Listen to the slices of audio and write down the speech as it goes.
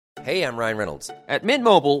Hey, I'm Ryan Reynolds. At Mint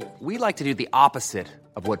Mobile, we like to do the opposite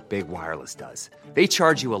of what Big Wireless does. They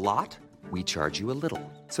charge you a lot, we charge you a little.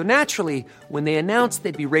 So naturally, when they announced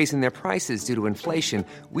they'd be raising their prices due to inflation,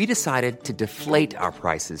 we decided to deflate our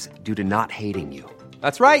prices due to not hating you.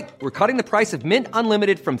 That's right. We're cutting the price of Mint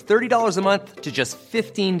Unlimited from $30 a month to just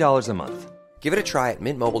 $15 a month. Give it a try at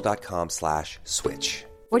mintmobile.com/switch.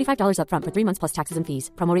 $45 up front for 3 months plus taxes and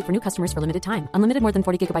fees. Promo rate for new customers for limited time. Unlimited more than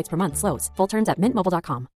 40 gigabytes per month. Slows full terms at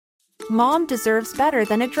mintmobile.com. Mom deserves better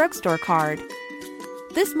than a drugstore card.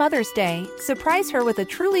 This Mother's Day, surprise her with a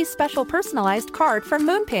truly special personalized card from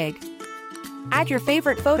Moonpig. Add your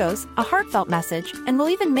favorite photos, a heartfelt message, and we'll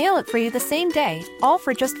even mail it for you the same day, all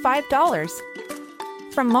for just $5.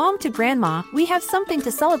 From mom to grandma, we have something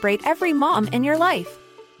to celebrate every mom in your life.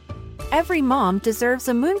 Every mom deserves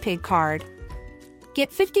a Moonpig card.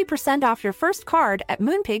 Get 50% off your first card at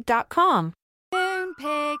moonpig.com.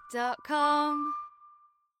 Moonpig.com.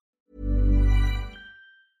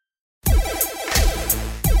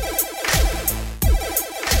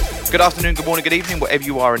 Good afternoon, good morning, good evening, wherever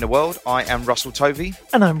you are in the world. I am Russell Tovey.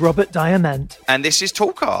 And I'm Robert Diamant. And this is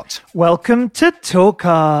Talk Art. Welcome to Talk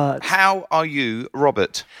Art. How are you,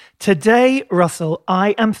 Robert? Today, Russell,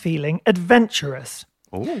 I am feeling adventurous.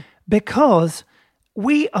 Ooh. Because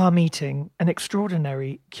we are meeting an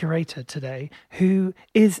extraordinary curator today who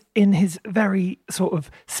is, in his very sort of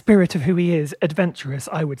spirit of who he is, adventurous,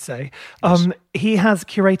 I would say. Yes. He has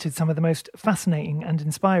curated some of the most fascinating and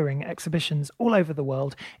inspiring exhibitions all over the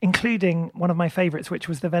world, including one of my favourites, which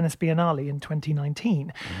was the Venice Biennale in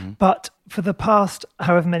 2019. Mm-hmm. But for the past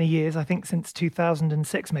however many years, I think since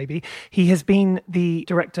 2006 maybe, he has been the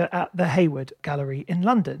director at the Hayward Gallery in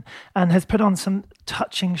London and has put on some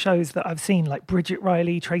touching shows that I've seen, like Bridget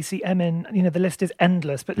Riley, Tracy Emin. You know, the list is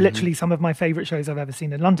endless, but literally some of my favourite shows I've ever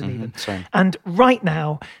seen in London even. Same. And right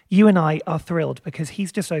now, you and I are thrilled because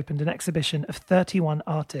he's just opened an exhibition of 31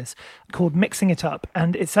 artists called Mixing It Up,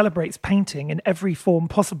 and it celebrates painting in every form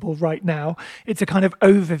possible right now. It's a kind of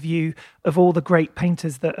overview of all the great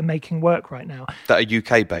painters that are making work right now. That are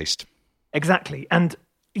UK based. Exactly. And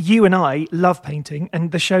you and I love painting,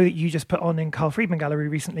 and the show that you just put on in Carl Friedman Gallery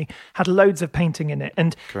recently had loads of painting in it,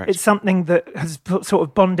 and Correct. It's something that has sort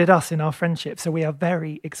of bonded us in our friendship, so we are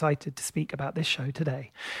very excited to speak about this show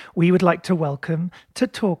today. We would like to welcome to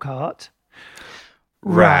Talk Art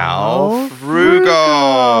Ralph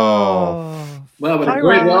Rugoff. Well, a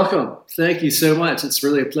great welcome. Thank you so much. It's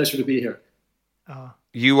really a pleasure to be here.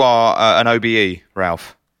 You are an OBE,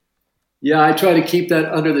 Ralph. Yeah, I try to keep that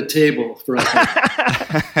under the table for us.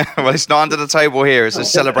 Well, it's not under the table here. It's a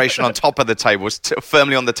celebration on top of the table. It's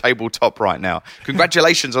firmly on the tabletop right now.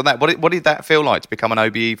 Congratulations on that. What did that feel like to become an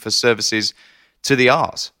OBE for services to the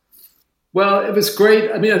arts? Well, it was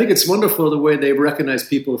great. I mean, I think it's wonderful the way they recognize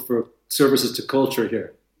people for services to culture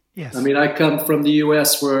here. Yes. I mean, I come from the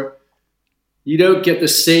U.S. where you don't get the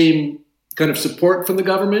same kind of support from the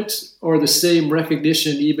government or the same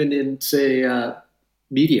recognition even in, say,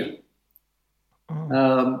 media.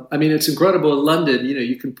 I mean, it's incredible in London. You know,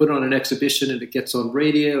 you can put on an exhibition and it gets on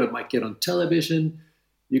radio. It might get on television.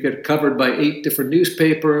 You get covered by 8 different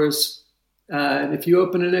newspapers. And if you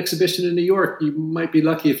open an exhibition in New York, you might be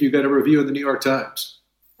lucky if you get a review in the New York Times.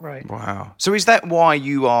 Right. Wow. So is that why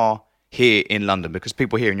you are here in London? Because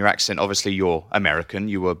people hear in your accent, obviously you're American.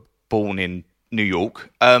 You were born in New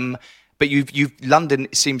York. But London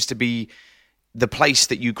seems to be the place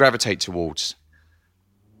that you gravitate towards.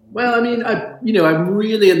 Well, I mean, I'm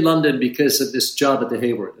really in London because of this job at the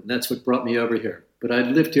Hayward, and that's what brought me over here. But I'd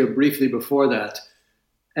lived here briefly before that.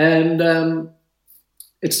 And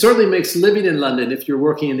it certainly makes living in London, if you're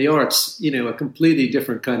working in the arts, you know, a completely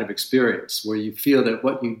different kind of experience where you feel that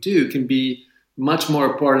what you do can be much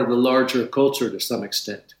more a part of the larger culture to some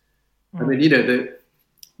extent. I mean, you know,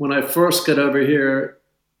 when I first got over here,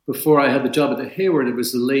 before I had the job at the Hayward, it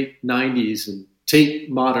was the late 90s, and Tate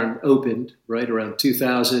Modern opened right around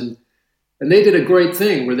 2000. And they did a great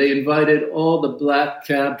thing where they invited all the black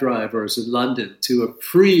cab drivers in London to a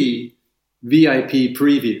pre-VIP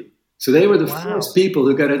preview. So they were the first people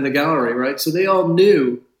who got in the gallery, right? So they all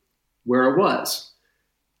knew where it was.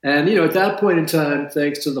 And, you know, at that point in time,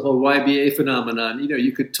 thanks to the whole YBA phenomenon, you know,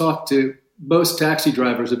 you could talk to most taxi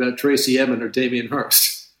drivers about Tracy Emin or Damien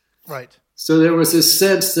Hirst. Right. So there was this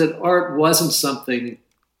sense that art wasn't something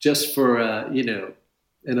just for, you know,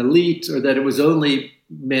 an elite, or that it was only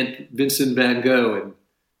meant Vincent van Gogh and,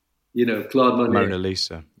 you know, Claude Monet. Mona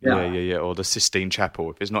Lisa. Yeah. Or the Sistine Chapel.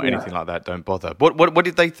 If it's not anything like that, don't bother. What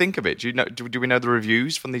did they think of it? Do you know? Do we know the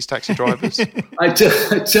reviews from these taxi drivers? I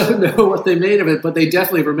don't know what they made of it, but they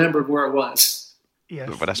definitely remembered where it was. Yes.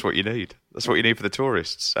 But that's what you need. That's what you need for the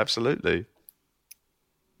tourists. Absolutely.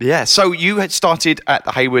 Yeah, so you had started at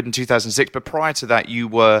the Hayward in 2006, but prior to that, you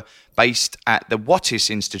were based at the Wattis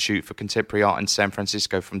Institute for Contemporary Art in San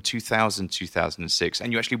Francisco from 2000 to 2006,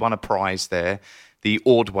 and you actually won a prize there, the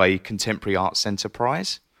Ordway Contemporary Art Center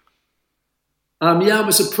Prize. Yeah, it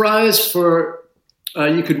was a prize for,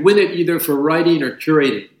 you could win it either for writing or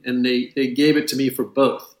curating, and they gave it to me for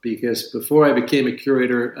both, because before I became a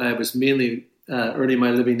curator, I was mainly earning my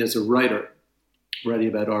living as a writer, writing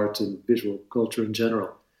about art and visual culture in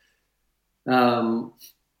general. And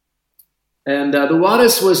the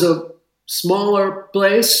Wattis was a smaller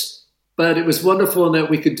place, but it was wonderful in that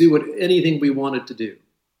we could do anything we wanted to do.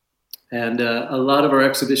 And a lot of our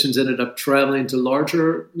exhibitions ended up traveling to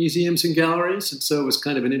larger museums and galleries. And so it was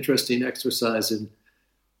kind of an interesting exercise in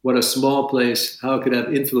what a small place, how it could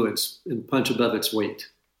have influence and punch above its weight.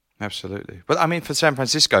 Absolutely. But I mean, for San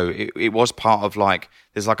Francisco, it was part of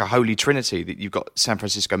there's like a holy trinity that you've got San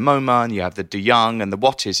Francisco MoMA, and you have the De Young and the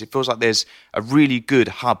Wattis. It feels like there's a really good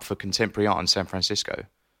hub for contemporary art in San Francisco.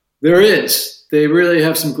 There is. They really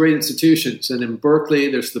have some great institutions. And in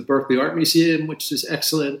Berkeley, there's the Berkeley Art Museum, which is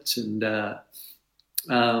excellent. And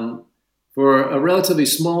for a relatively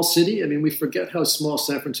small city, I mean, we forget how small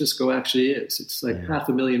San Francisco actually is. It's like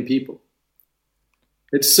 500,000 people.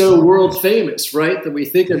 It's so world famous, right, that we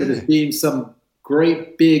think of it as being some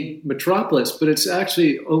great big metropolis, but it's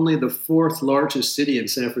actually only the fourth largest city in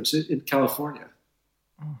in California.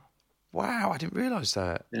 Wow, I didn't realize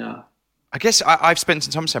that. Yeah. I guess I've spent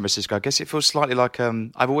some time in San Francisco. I guess it feels slightly like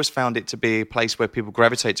I've always found it to be a place where people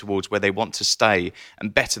gravitate towards, where they want to stay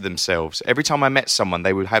and better themselves. Every time I met someone,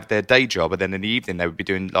 they would have their day job, and then in the evening they would be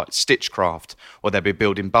doing like stitchcraft, or they'd be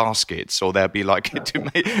building baskets, or they'd be like,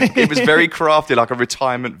 it was very crafty, like a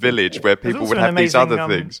retirement village where people would have these other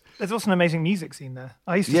things. There's also an amazing music scene there.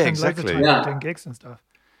 I used to spend loads of time doing gigs and stuff.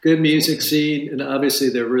 Good music scene, and obviously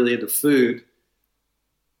they're really into food.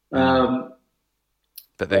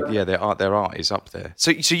 But their art is up there.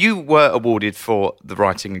 So you were awarded for the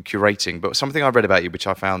writing and curating, but something I read about you, which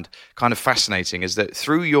I found kind of fascinating, is that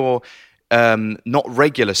through your not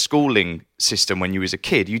regular schooling system when you was a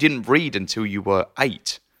kid, you didn't read until you were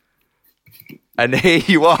 8. And here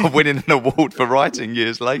you are winning an award for writing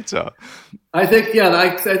years later. I think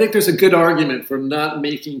there's a good argument for not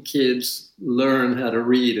making kids learn how to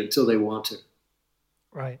read until they want to.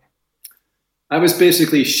 Right. I was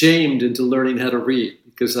basically shamed into learning how to read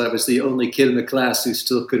because I was the only kid in the class who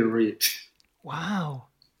still couldn't read. Wow.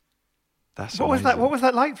 That's what amazing. was that? What was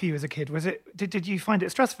that like for you as a kid? Was it did you find it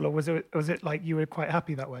stressful, or was it like you were quite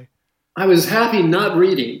happy that way? I was happy not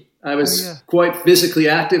reading. I was quite physically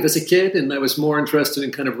active as a kid, and I was more interested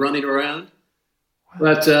in kind of running around.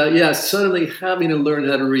 Wow. But suddenly having to learn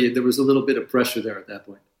how to read, there was a little bit of pressure there at that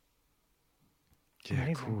point. Yeah,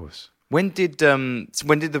 of course. When did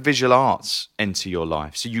the visual arts enter your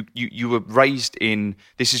life? So you were raised in,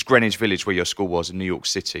 this is Greenwich Village where your school was in New York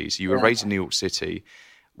City. So you were raised in New York City.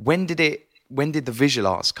 When did the visual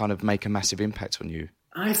arts kind of make a massive impact on you?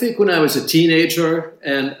 I think when I was a teenager,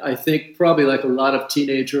 and I think probably like a lot of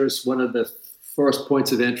teenagers, one of the first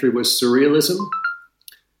points of entry was surrealism.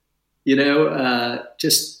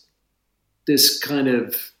 Just this kind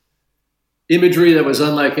of imagery that was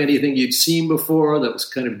unlike anything you'd seen before, that was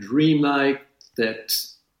kind of dreamlike, that,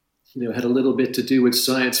 had a little bit to do with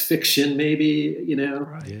science fiction, maybe,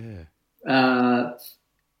 Right. Yeah.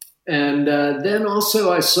 And then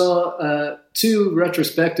also I saw 2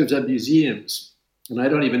 retrospectives at museums, and I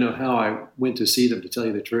don't even know how I went to see them, to tell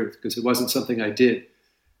you the truth, because it wasn't something I did.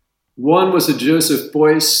 One was a Joseph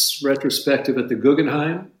Beuys retrospective at the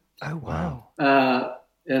Guggenheim. Oh, wow.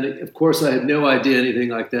 And of course I had no idea anything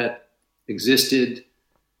like that existed.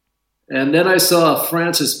 And then I saw a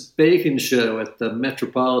Francis Bacon show at the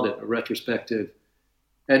Metropolitan, a retrospective.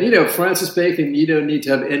 And, Francis Bacon, you don't need to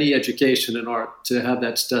have any education in art to have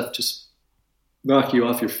that stuff just knock you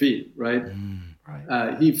off your feet, right?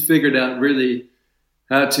 Right. He figured out really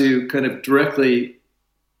how to kind of directly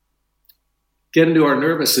get into our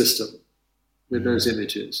nervous system with those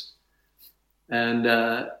images. And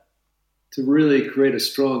to really create a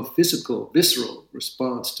strong physical, visceral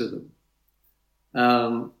response to them.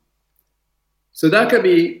 So that got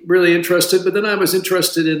me really interested, but then I was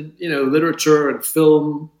interested in, literature and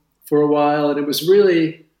film for a while. And it was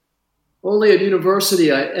really only at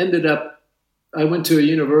university I went to a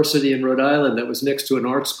university in Rhode Island that was next to an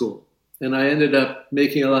art school. And I ended up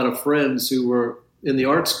making a lot of friends who were in the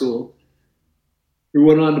art school who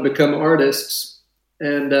went on to become artists.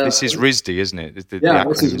 And this is RISD, isn't it?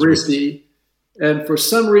 This is RISD. And for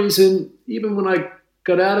some reason, even when I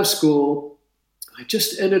got out of school, I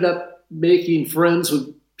just ended up making friends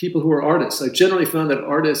with people who were artists. I generally found that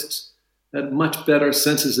artists had much better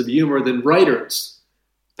senses of humor than writers.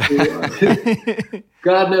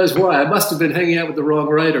 God knows why. I must have been hanging out with the wrong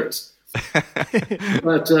writers.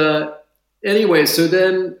 But anyway, so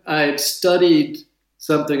then I studied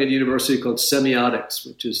something at university called semiotics,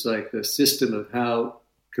 which is like the system of how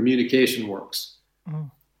communication works.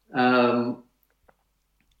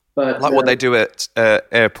 But like what they do at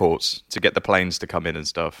airports to get the planes to come in and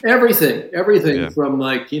stuff. Everything from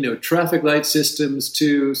like, traffic light systems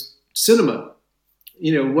to cinema.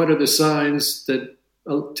 What are the signs that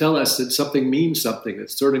tell us that something means something, a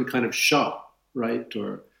certain kind of shot, right?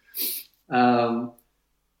 Or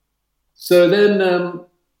so then,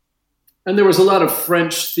 and there was a lot of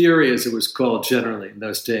French theory, as it was called generally in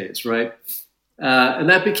those days, right? And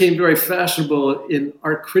that became very fashionable in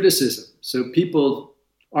art criticism. So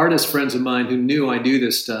artist friends of mine who knew I do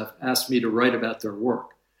this stuff asked me to write about their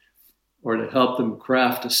work or to help them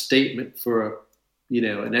craft a statement for,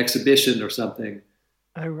 an exhibition or something.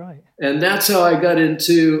 Oh, right. And that's how I got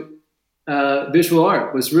into visual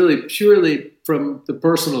art, was really purely from the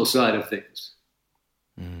personal side of things.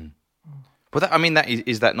 Mm. Well,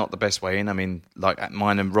 is that not the best way in? I mean, like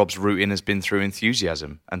mine and Rob's route in has been through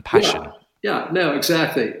enthusiasm and passion. Yeah, no,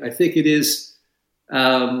 exactly. I think it is...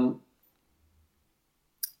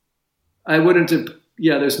 I wouldn't have,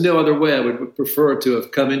 there's no other way I would prefer to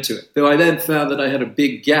have come into it. Though I then found that I had a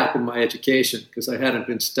big gap in my education because I hadn't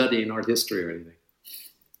been studying art history or anything.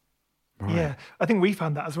 Right. Yeah, I think we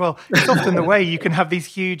found that as well. It's often the way you can have these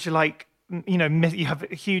huge, you have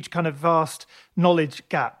a huge kind of vast knowledge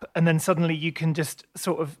gap, and then suddenly you can just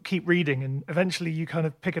sort of keep reading, and eventually you kind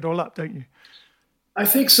of pick it all up, don't you? I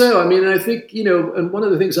think so. I mean, I think, and one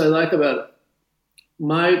of the things I like about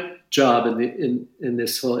my job in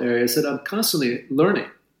this whole area is that I'm constantly learning.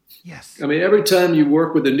 Yes. I mean, every time you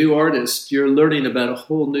work with a new artist, you're learning about a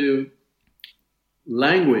whole new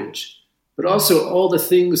language, but also all the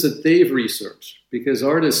things that they've researched, because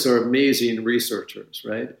artists are amazing researchers,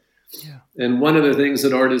 right? Yeah. And one of the things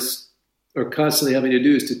that artists are constantly having to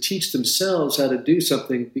do is to teach themselves how to do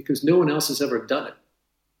something because no one else has ever done it.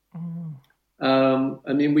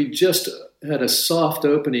 We just had a soft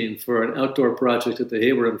opening for an outdoor project at the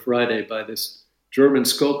Hayward on Friday by this German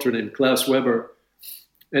sculptor named Klaus Weber.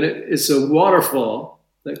 And it's a waterfall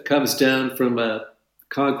that comes down from a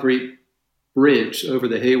concrete bridge over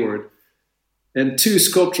the Hayward, and two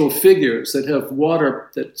sculptural figures that have water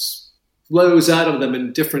that flows out of them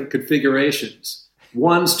in different configurations.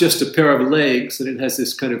 One's just a pair of legs, and it has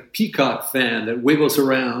this kind of peacock fan that wiggles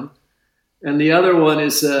around. And the other one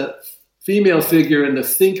is a female figure in the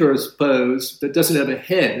thinker's pose that doesn't have a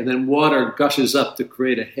head, and then water gushes up to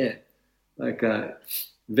create a head, like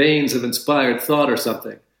veins of inspired thought or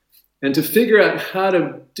something. And to figure out how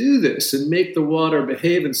to do this and make the water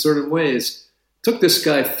behave in certain ways took this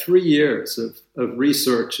guy 3 years of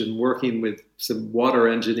research and working with some water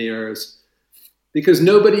engineers, because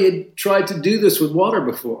nobody had tried to do this with water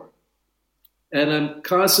before. And I'm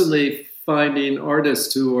constantly finding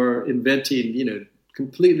artists who are inventing,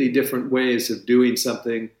 completely different ways of doing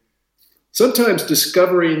something, sometimes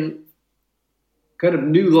discovering kind of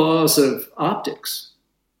new laws of optics.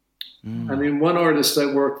 One artist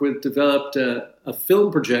I worked with developed a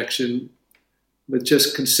film projection with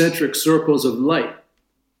just concentric circles of light.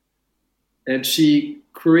 And she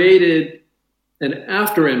created an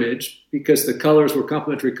after image because the colors were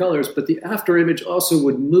complementary colors, but the after image also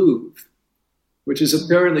would move, which is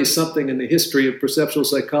apparently something in the history of perceptual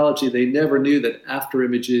psychology. They never knew that after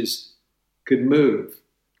images could move.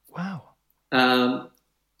 Wow.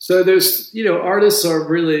 So there's, artists are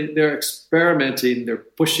really, they're experimenting, they're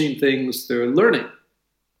pushing things, they're learning.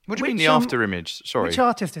 What do you mean the after image? Sorry. Which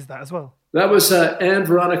artist is that as well? That was Anne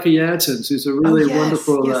Veronica Janssens, who's a really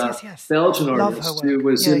wonderful Belgian artist who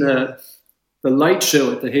was in the light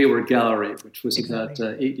show at the Hayward Gallery, which was about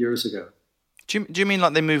 8 years ago. Do you mean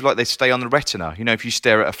like they move like they stay on the retina? If you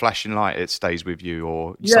stare at a flashing light, it stays with you,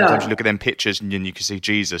 or sometimes you look at them pictures and you can see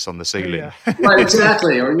Jesus on the ceiling. Yeah. Right,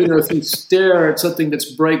 exactly. Or, if you stare at something that's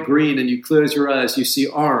bright green and you close your eyes, you see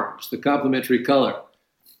orange, the complementary color.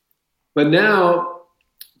 But now,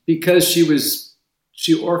 because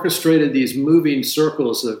she orchestrated these moving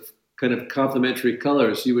circles of kind of complementary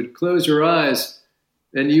colors, you would close your eyes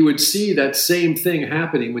and you would see that same thing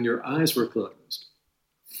happening when your eyes were closed.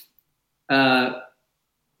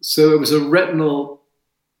 So it was a retinal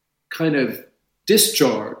kind of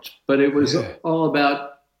discharge, but it was all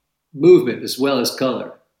about movement as well as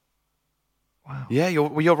color. Yeah,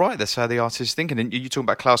 you're right. That's how the artist is thinking. And you talk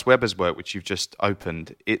about Klaus Weber's work, which you've just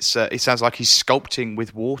opened. It sounds like he's sculpting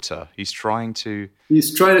with water. He's trying to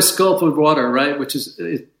sculpt with water, right?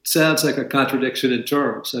 It sounds like a contradiction in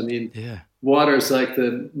terms. I mean, water is like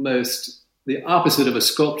the opposite of a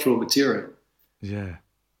sculptural material. Yeah.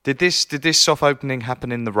 Did this soft opening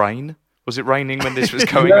happen in the rain? Was it raining when this was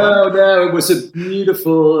going on? No. It was a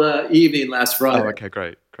beautiful evening last Friday. Oh, okay,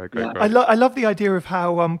 great. Yeah. I love the idea of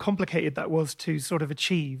how complicated that was to sort of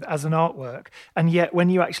achieve as an artwork. And yet when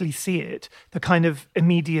you actually see it, the kind of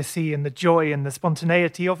immediacy and the joy and the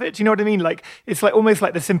spontaneity of it, do you know what I mean? Like, it's like almost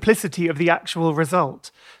like the simplicity of the actual result,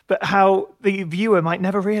 but how the viewer might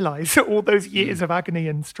never realize all those years of agony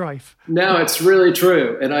and strife. No, it's really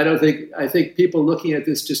true. And I think people looking at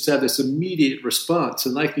this just have this immediate response.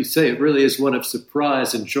 And like you say, it really is one of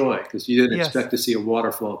surprise and joy, because you didn't expect to see a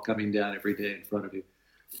waterfall coming down every day in front of you.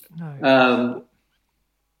 No.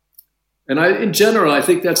 And in general, I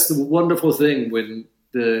think that's the wonderful thing when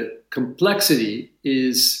the complexity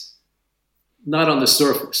is not on the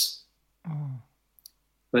surface,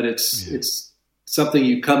 but it's something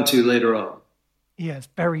you come to later on. Yes,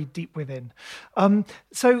 buried deep within.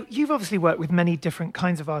 So you've obviously worked with many different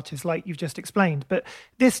kinds of artists, like you've just explained, but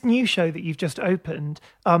this new show that you've just opened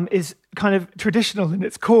is kind of traditional in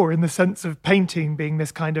its core, in the sense of painting being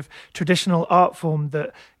this kind of traditional art form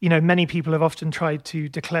that, you know, many people have often tried to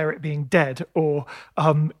declare it being dead or,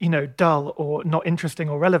 dull or not interesting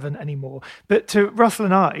or relevant anymore. But to Russell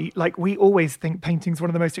and I, like, we always think painting's one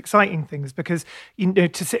of the most exciting things, because, you know,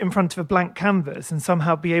 to sit in front of a blank canvas and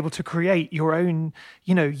somehow be able to create your own,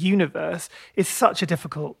 universe is such a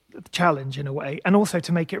difficult challenge in a way, and also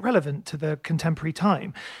to make it relevant to the contemporary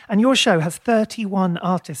time. And your show has 31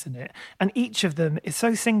 artists in it, and each of them is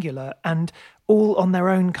so singular and all on their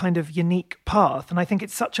own kind of unique path. And I think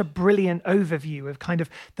it's such a brilliant overview of kind of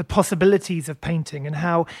the possibilities of painting and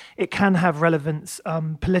how it can have relevance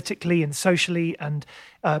politically and socially and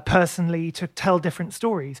personally to tell different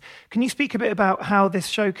stories. Can you speak a bit about how this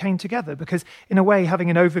show came together? Because in a way, having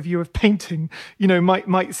an overview of painting,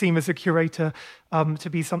 might seem as a curator to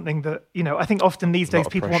be something that, I think often these days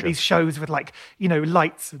people want these shows with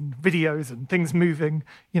lights and videos and things moving.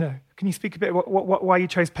 Can you speak a bit about why you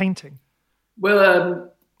chose painting?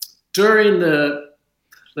 Well, during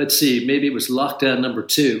let's see, maybe it was lockdown number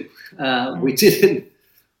 2,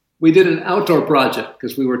 we did an outdoor project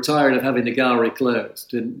because we were tired of having the gallery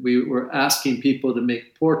closed. And we were asking people to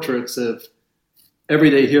make portraits of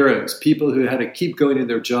everyday heroes, people who had to keep going to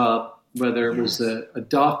their job, whether it was a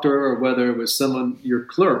doctor or whether it was someone, your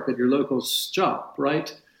clerk at your local shop,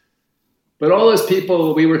 right? But all those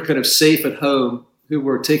people, we were kind of safe at home, who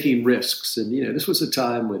were taking risks. And, this was a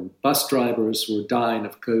time when bus drivers were dying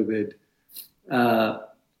of COVID.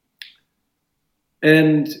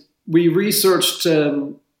 And we researched,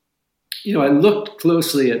 I looked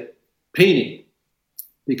closely at painting,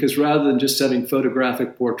 because rather than just having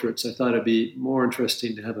photographic portraits, I thought it'd be more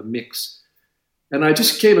interesting to have a mix. And I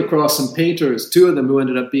just came across some painters, 2 of them who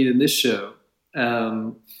ended up being in this show,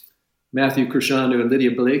 Matthew Crescendo and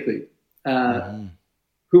Lydia Blakely,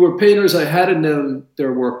 who were painters. I hadn't known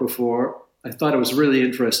their work before. I thought it was really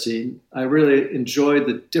interesting. I really enjoyed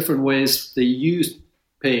the different ways they used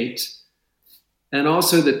paint and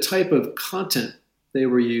also the type of content they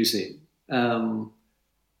were using.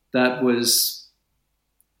 That was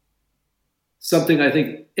something I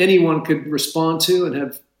think anyone could respond to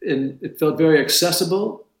and it felt very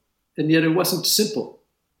accessible, and yet it wasn't simple.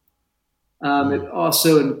 It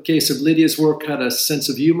also, in the case of Lydia's work, had a sense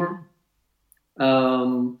of humor.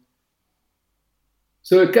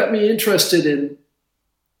 So it got me interested in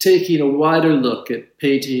taking a wider look at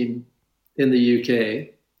painting in the UK.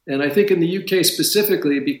 And I think in the UK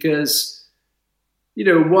specifically because,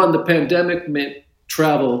 one, the pandemic meant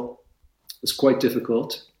travel was quite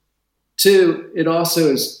difficult. 2, it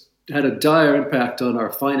also had a dire impact on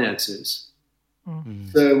our finances. Mm-hmm.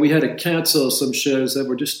 So we had to cancel some shows that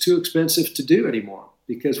were just too expensive to do anymore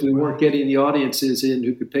because we weren't getting the audiences in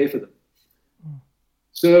who could pay for them.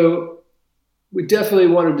 So we definitely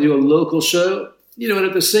wanted to do a local show, and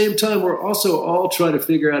at the same time, we're also all trying to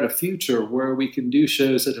figure out a future where we can do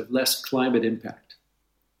shows that have less climate impact.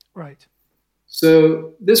 Right.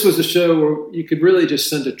 So this was a show where you could really just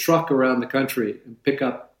send a truck around the country and pick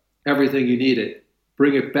up everything you needed,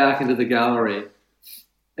 bring it back into the gallery.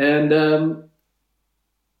 And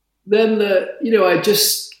then, I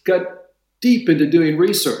just got deep into doing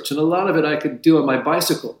research, and a lot of it I could do on my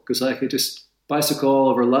bicycle because I could just bicycle all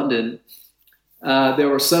over London. There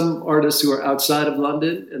were some artists who were outside of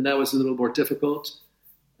London, and that was a little more difficult.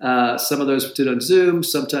 Some of those did on Zoom.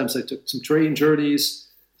 Sometimes I took some train journeys.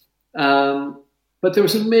 And But there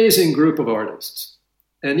was an amazing group of artists.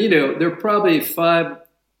 And, there are probably 5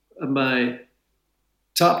 of my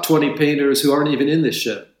top 20 painters who aren't even in this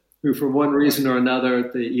show, who for one reason or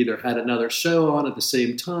another, they either had another show on at the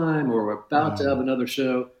same time or were about to have another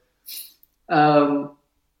show. And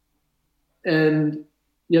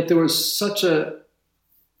yet there was such a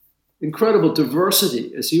incredible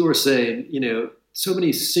diversity, as you were saying, so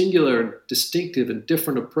many singular, distinctive, and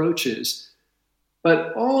different approaches.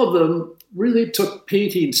 But all of them really took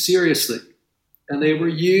painting seriously. And they were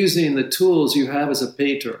using the tools you have as a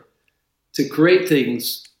painter to create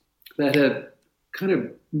things that had kind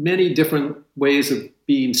of many different ways of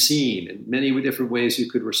being seen and many different ways you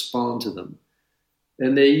could respond to them.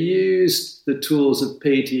 And they used the tools of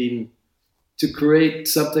painting to create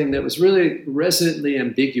something that was really resonantly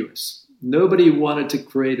ambiguous. Nobody wanted to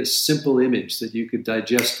create a simple image that you could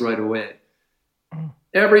digest right away.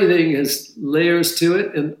 Everything has layers to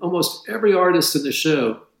it, and almost every artist in the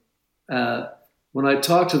show, when I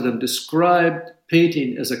talk to them, described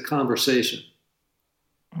painting as a conversation.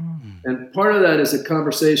 And part of that is a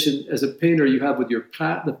conversation as a painter you have with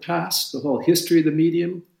the past, the whole history of the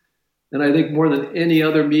medium. And I think more than any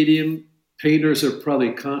other medium, painters are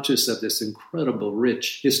probably conscious of this incredible,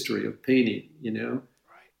 rich history of painting,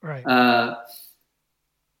 Right.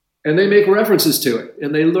 And they make references to it,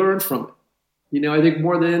 and they learn from it. I think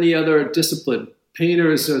more than any other discipline,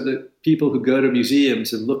 painters are the people who go to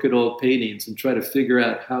museums and look at old paintings and try to figure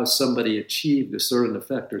out how somebody achieved a certain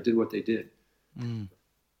effect or did what they did.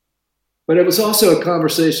 But it was also a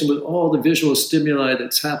conversation with all the visual stimuli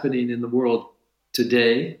that's happening in the world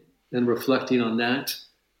today and reflecting on that.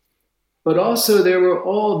 But also they were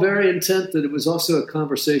all very intent that it was also a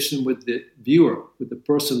conversation with the viewer, with the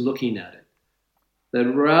person looking at it. That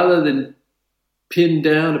rather than pin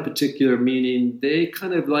down a particular meaning, they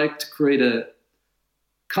kind of like to create a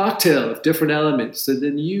cocktail of different elements that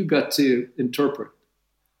then you got to interpret.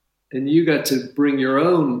 And you got to bring your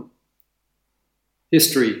own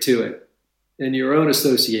history to it and your own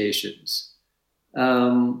associations.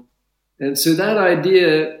 And so that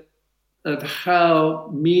idea of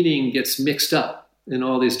how meaning gets mixed up in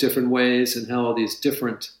all these different ways and how all these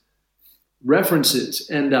different references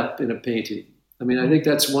end up in a painting. I mean, I think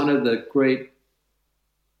that's one of the great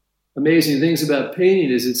amazing things about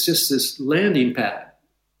painting is it's just this landing pad,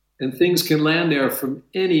 and things can land there from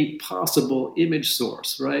any possible image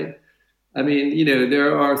source, right? I mean,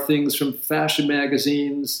 there are things from fashion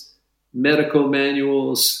magazines, medical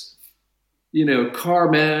manuals, car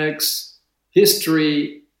mags,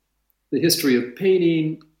 history, the history of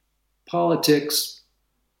painting, politics,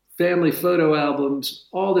 family photo albums,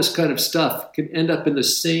 all this kind of stuff can end up in the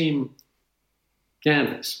same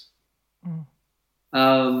canvas.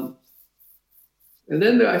 And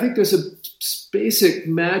then I think there's a basic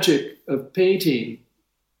magic of painting.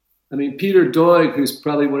 I mean, Peter Doig, who's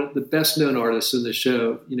probably one of the best known artists in the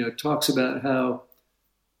show, talks about how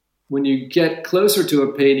when you get closer to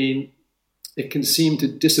a painting, it can seem to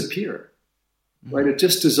disappear, right? It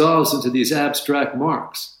just dissolves into these abstract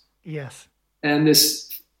marks. Yes. And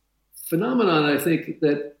this phenomenon, I think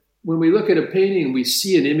that when we look at a painting, we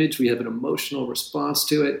see an image, we have an emotional response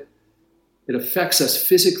to it. It affects us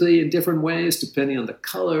physically in different ways, depending on the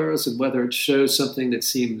colors and whether it shows something that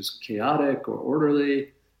seems chaotic or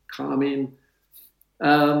orderly, calming.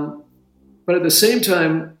 But at the same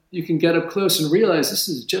time, you can get up close and realize this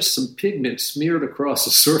is just some pigment smeared across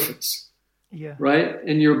the surface, right?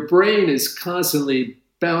 And your brain is constantly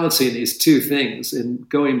balancing these two things and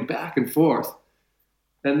going back and forth.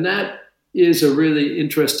 And that is a really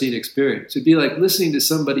interesting experience. It'd be like listening to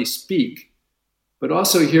somebody speak, but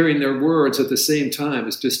also hearing their words at the same time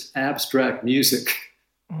is just abstract music,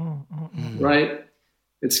 right?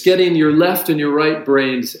 It's getting your left and your right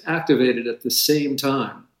brains activated at the same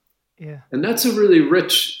time. Yeah. And that's a really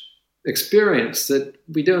rich experience that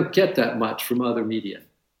we don't get that much from other media.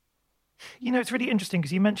 It's really interesting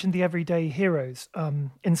because you mentioned the Everyday Heroes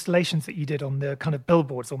installations that you did on the kind of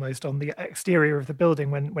billboards almost on the exterior of the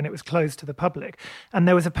building when it was closed to the public. And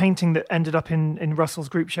there was a painting that ended up in Russell's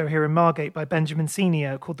group show here in Margate by Benjamin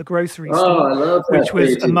Senior called The Grocery Store, I love that which was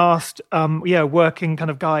painting. a masked, working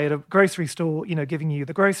kind of guy at a grocery store, giving you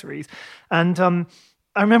the groceries. And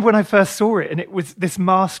I remember when I first saw it and it was this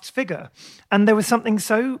masked figure. And there was something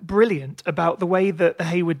so brilliant about the way that the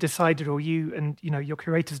Hayward decided, or you and, your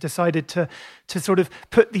curators decided to sort of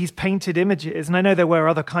put these painted images. And I know there were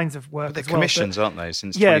other kinds of work as well. Commissions, aren't they?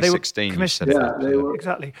 Since they were 2016. commissioned. They were.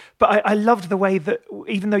 Exactly. But I loved the way that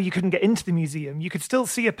even though you couldn't get into the museum, you could still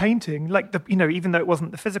see a painting, like even though it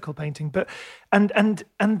wasn't the physical painting, but and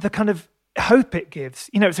the kind of hope it gives.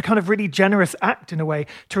 You know, it's a kind of really generous act in a way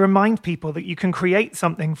to remind people that you can create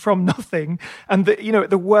something from nothing, and that, you know, at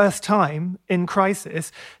the worst time in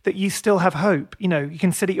crisis, that you still have hope. You know, you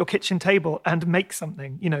can sit at your kitchen table and make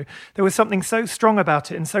something. You know, there was something so strong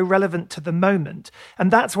about it and so relevant to the moment. And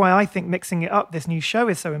that's why I think Mixing It Up, this new show,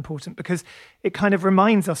 is so important, because it kind of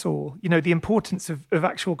reminds us all, you know, the importance of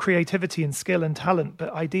actual creativity and skill and talent,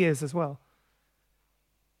 but ideas as well.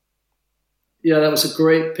 Yeah, that was a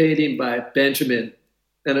great painting by Benjamin.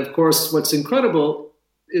 And of course, what's incredible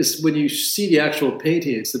is when you see the actual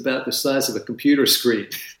painting, it's about the size of a computer screen.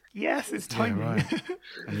 Yes, it's tiny. Yeah, right.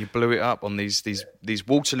 And you blew it up on these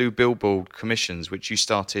Waterloo Billboard commissions, which you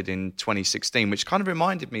started in 2016, which kind of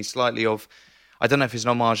reminded me slightly of, I don't know if it's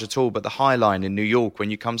an homage at all, but the High Line in New York.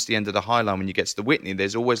 When you come to the end of the High Line, when you get to the Whitney,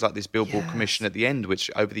 there's always like this Billboard commission at the end,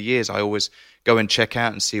 which over the years I always go and check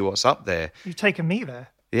out and see what's up there. You've taken me there.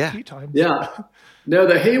 Yeah. A few times. Yeah. No,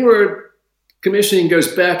 the Hayward commissioning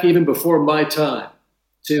goes back even before my time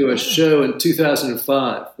to a show in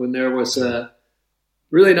 2005 when there was a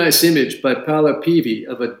really nice image by Paolo Pivi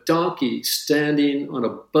of a donkey standing on a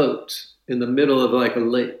boat in the middle of like a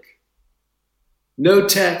lake. No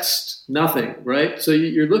text, nothing, right? So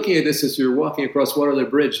you're looking at this as you're walking across Waterloo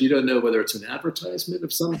Bridge. You don't know whether it's an advertisement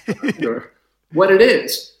of some kind or what it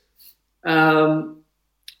is.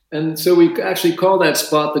 And so we actually call that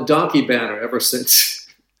spot the Donkey Banner ever since.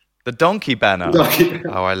 The Donkey Banner. Donkey Banner.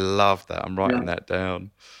 Oh, I love that. I'm writing that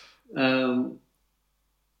down.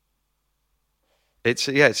 It's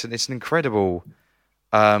an incredible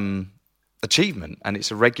achievement, and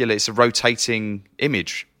it's a rotating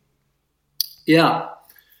image. Yeah.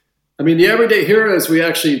 I mean, the Everyday Heroes, we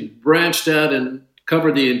actually branched out and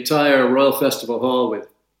covered the entire Royal Festival Hall with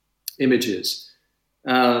images.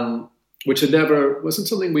 Which wasn't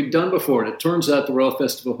something we'd done before. And it turns out the Royal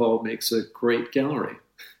Festival Hall makes a great gallery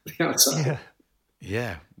outside.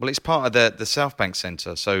 Yeah. Well, it's part of the South Bank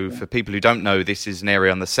Centre. So for people who don't know, this is an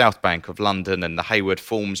area on the South Bank of London, and the Hayward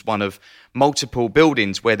forms one of multiple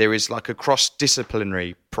buildings where there is like a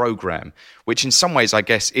cross-disciplinary programme, which in some ways, I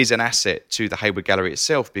guess, is an asset to the Hayward Gallery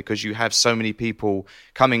itself, because you have so many people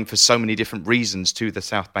coming for so many different reasons to the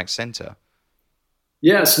South Bank Centre.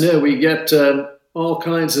 Yes, no, we get all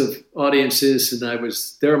kinds of audiences, and I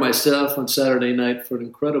was there myself on Saturday night for an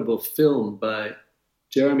incredible film by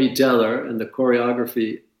Jeremy Deller and the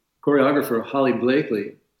choreographer Holly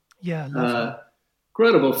Blakely. Yeah,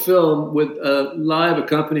 incredible film with a live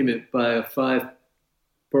accompaniment by a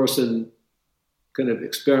 5-person kind of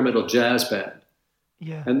experimental jazz band.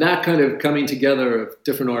 Yeah, and that kind of coming together of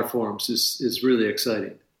different art forms is really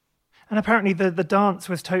exciting. And apparently the dance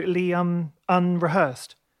was totally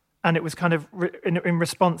unrehearsed. And it was kind of in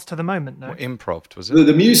response to the moment, no? Improv, was it?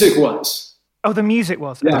 The music was. Oh, the music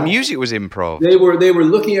was. Yeah. The music was improv. They were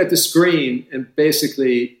looking at the screen and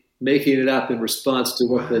basically making it up in response to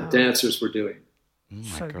what the dancers were doing. Oh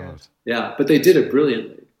my God. Good. Yeah, but they did it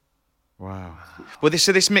brilliantly. Wow. Well,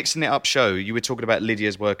 this Mixing It Up show, you were talking about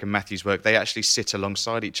Lydia's work and Matthew's work. They actually sit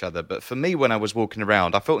alongside each other. But for me, when I was walking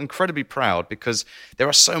around, I felt incredibly proud because there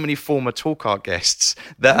are so many former Talk Art guests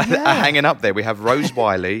that are hanging up there. We have Rose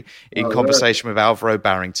Wiley in conversation with Alvaro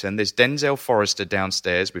Barrington. There's Denzel Forrester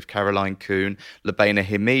downstairs with Caroline Coon, Labaina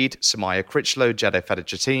Hamid, Samaya Critchlow, Jadeh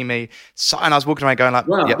Fadajatimi. And I was walking around going like,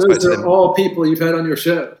 wow, those are all people you've had on your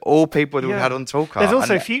show. All people that we've had on Talk Art. There's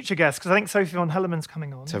also future guests, because I think Sophie von Helleman's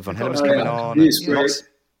coming on. Sophie von Helleman's coming on. He's great.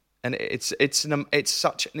 And it's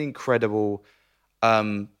such an incredible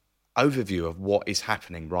overview of what is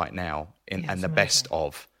happening right now and the best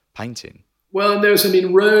of painting. Well,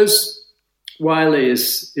 and Rose Wiley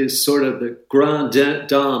is sort of the grande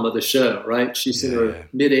dame of the show, right? She's in her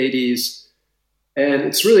mid-80s, and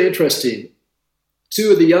it's really interesting.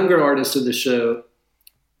 Two of the younger artists in the show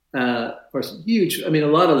are huge. I mean, a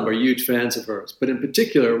lot of them are huge fans of hers, but in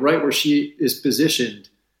particular, right where she is positioned,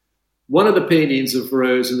 one of the paintings of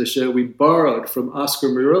Rose in the show we borrowed from Oscar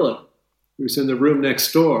Murillo, who's in the room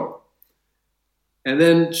next door. And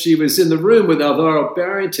then she was in the room with Alvaro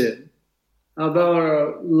Barrington.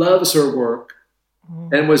 Alvaro loves her work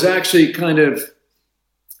and was actually kind of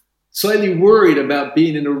slightly worried about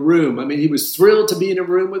being in a room. I mean, he was thrilled to be in a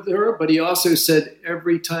room with her, but he also said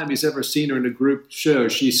every time he's ever seen her in a group show,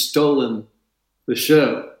 she's stolen the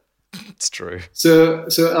show. It's true. So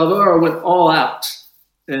Alvaro went all out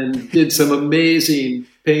and did some amazing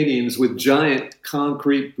paintings with giant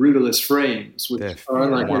concrete brutalist frames, which are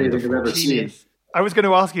unlike anything I've ever seen. I was going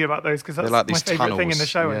to ask you about those because that's like my favorite thing in the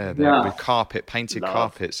show. Yeah, with painted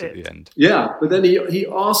carpets at the end. Yeah, but then he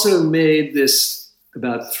also made this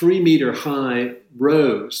about 3 meter high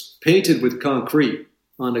rose painted with concrete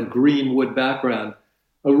on a green wood background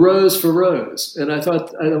a rose for rose. And I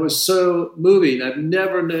thought it was so moving. I've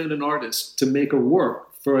never known an artist to make a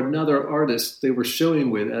work for another artist they were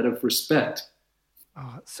showing with out of respect.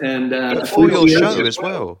 Oh, and for your show as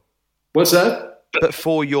well. What's that? But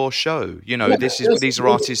for your show, you know, these are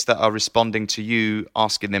artists that are responding to you,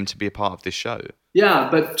 asking them to be a part of this show. Yeah,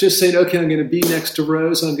 but just saying, okay, I'm going to be next to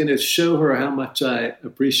Rose. I'm going to show her how much I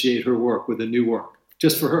appreciate her work with a new work,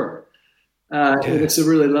 just for her. And it's a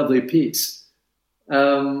really lovely piece.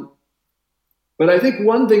 But I think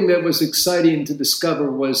one thing that was exciting to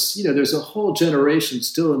discover was, you know, there's a whole generation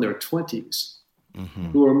still in their 20s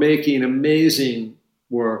who are making amazing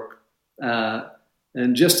work.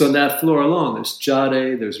 And just on that floor alone, there's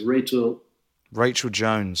Jade, there's Rachel. Rachel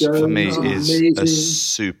Jones, for me, is amazing. a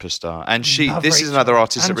superstar. And this is Rachel. another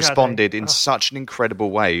artist And that Jade. responded in such an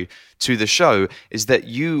incredible way to the show, is that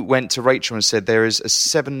you went to Rachel and said, there is a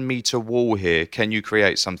 7-meter wall here. Can you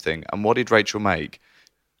create something? And what did Rachel make?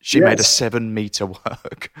 She made a 7-meter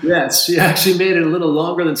work. Yes, she actually made it a little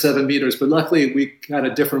longer than 7 meters, but luckily we had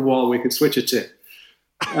a different wall we could switch it to.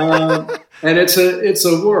 And it's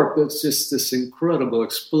a work that's just this incredible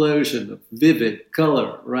explosion of vivid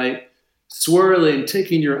color, right? Swirling,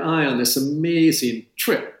 taking your eye on this amazing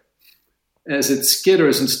trip as it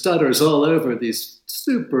skitters and stutters all over these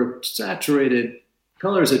super saturated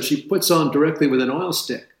colors that she puts on directly with an oil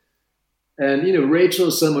stick. And, you know, Rachel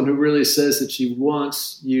is someone who really says that she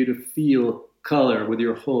wants you to feel color with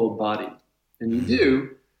your whole body. And you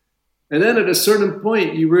do. And then at a certain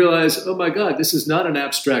point, you realize, oh, my God, this is not an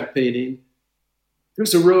abstract painting.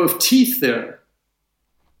 There's a row of teeth there.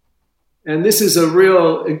 And this is a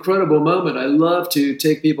real incredible moment. I love to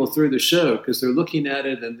take people through the show because they're looking at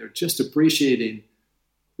it and they're just appreciating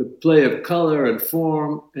the play of color and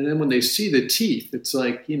form. And then when they see the teeth, it's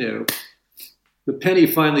like, you know, the penny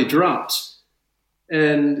finally drops.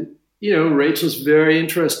 And, you know, Rachel's very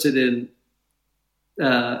interested in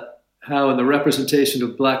how in the representation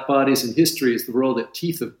of Black bodies in history is the role that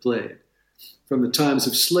teeth have played. From the times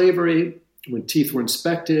of slavery, when teeth were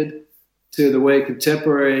inspected, to the way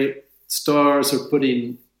contemporary stars are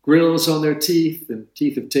putting grills on their teeth, and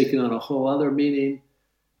teeth have taken on a whole other meaning.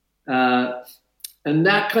 And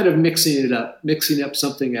that kind of mixing up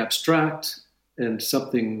something abstract and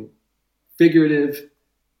something figurative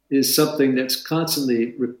is something that's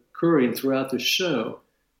constantly recurring throughout the show.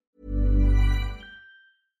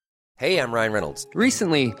 Hey, I'm Ryan Reynolds.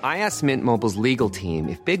 Recently, I asked Mint Mobile's legal team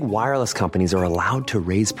if big wireless companies are allowed to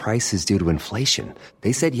raise prices due to inflation.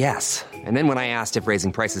 They said yes. And then when I asked if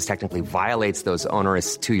raising prices technically violates those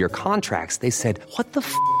onerous 2-year contracts, they said, "What the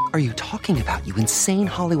f*** are you talking about, you insane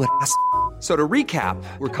Hollywood ass?" So to recap,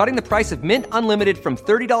 we're cutting the price of Mint Unlimited from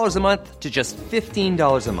 $30 a month to just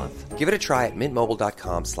 $15 a month. Give it a try at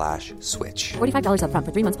mintmobile.com/switch. $45 up front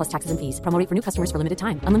for 3 months plus taxes and fees. Promo rate for new customers for limited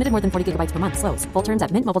time. Unlimited more than 40 gigabytes per month. Slows full terms at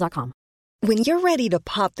mintmobile.com. When you're ready to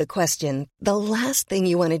pop the question, the last thing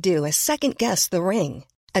you want to do is second-guess the ring.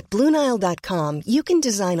 At BlueNile.com, you can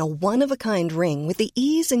design a one-of-a-kind ring with the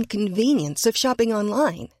ease and convenience of shopping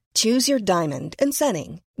online. Choose your diamond and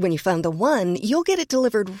setting. When you find the one, you'll get it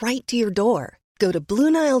delivered right to your door. Go to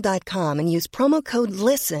BlueNile.com and use promo code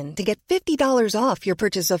LISTEN to get $50 off your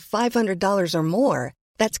purchase of $500 or more.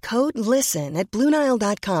 That's code LISTEN at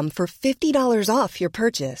BlueNile.com for $50 off your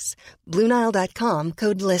purchase. BlueNile.com,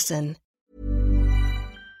 code LISTEN.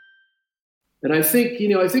 And I think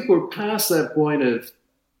we're past that point of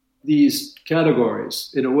these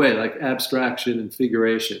categories in a way, like abstraction and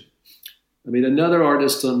figuration. I mean, another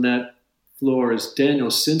artist on that floor is Daniel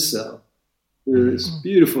Sinsel, who is a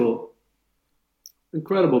beautiful,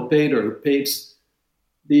 incredible painter who paints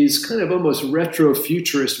these kind of almost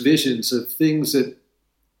retro-futurist visions of things that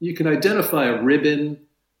you can identify a ribbon,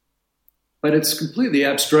 but it's completely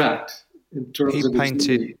abstract in terms of He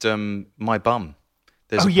painted My Bum.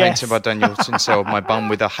 There's a yes. painting by Daniel Sinsel of my bum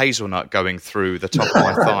with a hazelnut going through the top of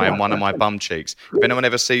my thigh and one of my bum cheeks. If anyone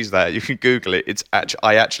ever sees that, you can Google it.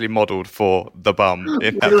 I actually modelled for the bum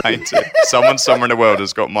in that painting. Someone somewhere in the world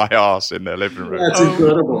has got my ass in their living room. That's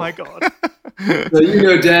incredible. Oh my God. So you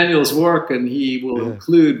know Daniel's work, and he will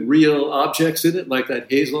include real objects in it, like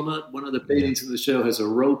that hazelnut. One of the paintings in the show has a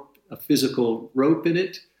rope, a physical rope in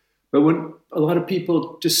it. But when a lot of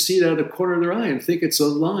people just see it out of the corner of their eye and think it's a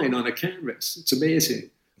line on a canvas, it's amazing.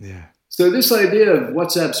 Yeah. So this idea of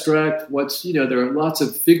what's abstract, there are lots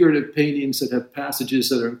of figurative paintings that have passages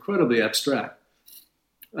that are incredibly abstract.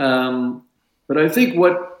 But I think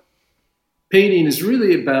what painting is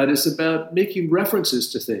really about is about making references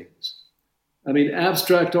to things. I mean,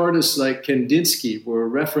 abstract artists like Kandinsky were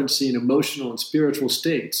referencing emotional and spiritual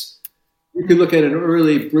states. You could look at an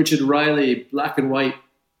early Bridget Riley black and white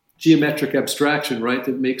geometric abstraction, right?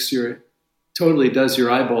 That totally does your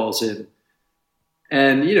eyeballs in.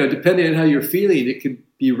 And, depending on how you're feeling, it could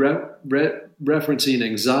be referencing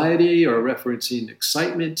anxiety or referencing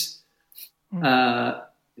excitement.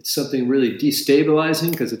 It's something really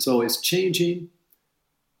destabilizing because it's always changing.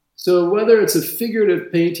 So whether it's a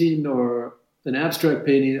figurative painting or an abstract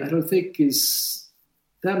painting, I don't think is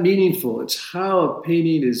that meaningful. It's how a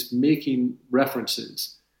painting is making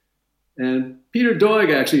references. And Peter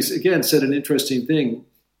Doig actually, again, said an interesting thing.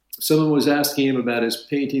 Someone was asking him about his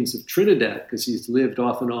paintings of Trinidad, because he's lived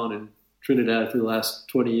off and on in Trinidad for the last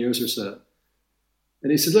 20 years or so.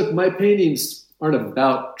 And he said, look, my paintings aren't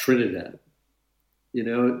about Trinidad.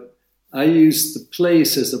 I use the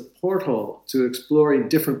place as a porthole to exploring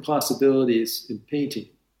different possibilities in painting.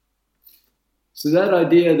 So that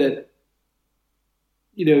idea that,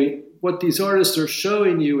 what these artists are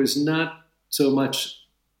showing you is not so much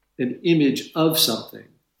an image of something,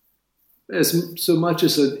 as so much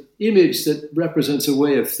as an image that represents a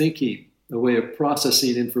way of thinking, a way of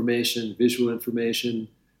processing information, visual information.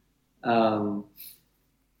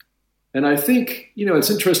 And I think,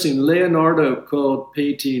 it's interesting, Leonardo called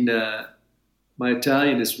painting, my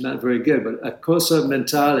Italian is not very good, but a cosa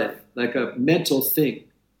mentale, like a mental thing.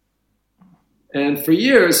 And for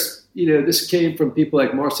years, this came from people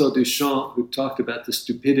like Marcel Duchamp, who talked about the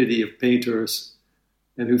stupidity of painters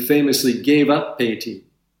and who famously gave up painting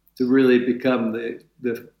to really become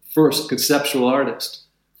the first conceptual artist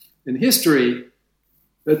in history.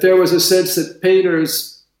 But there was a sense that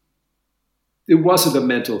painters, it wasn't a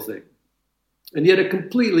mental thing. And yet it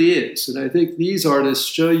completely is. And I think these artists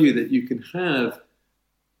show you that you can have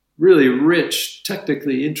really rich,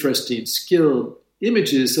 technically interesting, skilled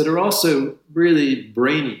images that are also really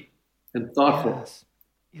brainy and thoughtful.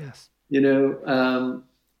 Yes.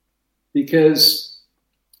 Because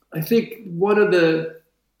I think part of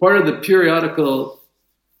the periodical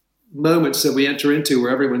moments that we enter into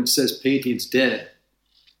where everyone says painting's dead,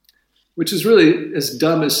 which is really as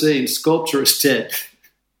dumb as saying sculpture is dead.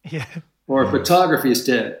 Yeah. Or photography is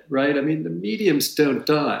dead, right? I mean, the mediums don't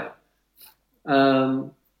die.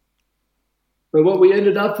 But what we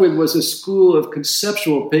ended up with was a school of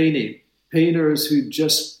conceptual painting, painters who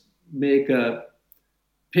just make a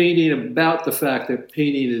painting about the fact that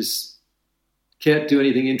painting can't do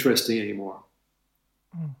anything interesting anymore.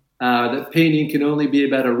 That painting can only be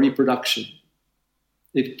about a reproduction.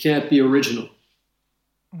 It can't be original.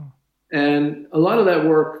 And a lot of that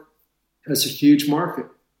work has a huge market.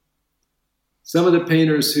 Some of the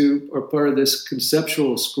painters who are part of this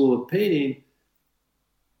conceptual school of painting,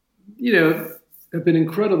 have been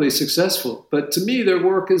incredibly successful. But to me, their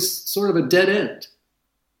work is sort of a dead end.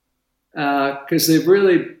 Because they've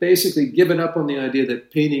really basically given up on the idea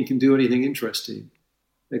that painting can do anything interesting,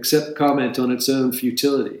 except comment on its own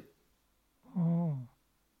futility.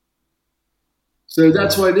 So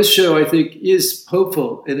that's why this show, I think, is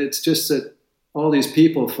hopeful. And it's just that all these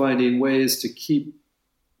people finding ways to keep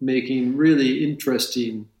making really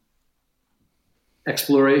interesting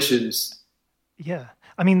explorations. Yeah.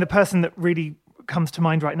 I mean, the person that really comes to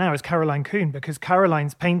mind right now is Caroline Coon, because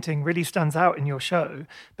Caroline's painting really stands out in your show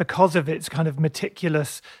because of its kind of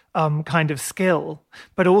meticulous kind of skill,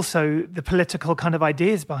 but also the political kind of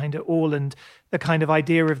ideas behind it all, and the kind of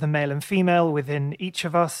idea of the male and female within each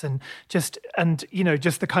of us, and just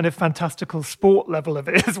the kind of fantastical sport level of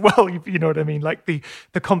it as well. You know what I mean? Like the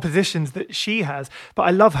compositions that she has. But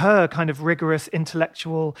I love her kind of rigorous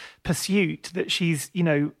intellectual pursuit that she's,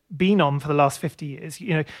 been on for the last 50 years.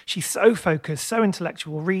 She's so focused, so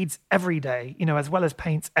intellectual, reads every day, as well as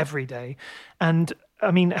paints every day. And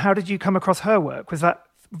I mean, how did you come across her work? Was that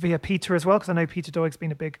via Peter as well? Because I know Peter Doig's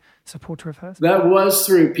been a big supporter of hers. That was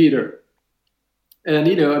through Peter. And,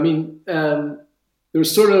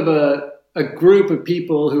 there's sort of a group of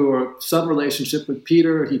people who are some relationship with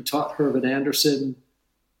Peter. He taught Herman Anderson.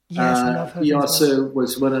 Yes, I love her. He also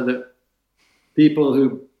was one of the people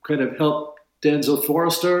who kind of helped Denzel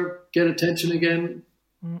Forrester get attention again.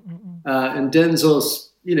 And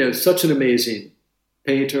Denzel's, such an amazing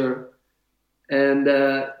painter. And,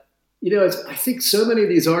 I think so many of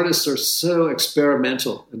these artists are so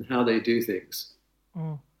experimental in how they do things.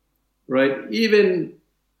 Right? Even,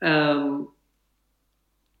 I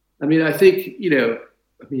think, you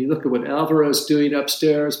look at what Alvaro's doing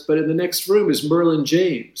upstairs, but in the next room is Merlin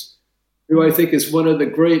James, who I think is one of the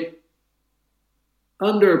great,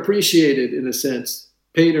 underappreciated, in a sense,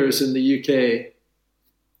 painters in the UK,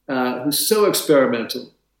 who's so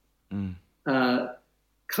experimental,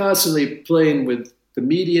 constantly playing with the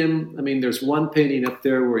medium. I mean, there's one painting up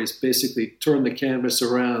there where he's basically turned the canvas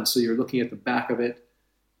around so you're looking at the back of it.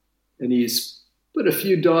 And he's put a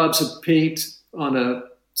few daubs of paint on a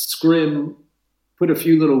scrim, put a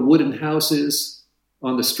few little wooden houses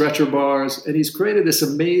on the stretcher bars, and he's created this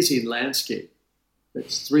amazing landscape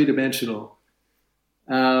that's three-dimensional.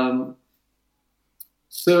 I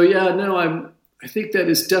think that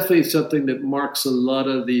is definitely something that marks a lot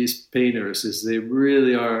of these painters, is they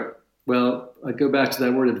really are, well, I go back to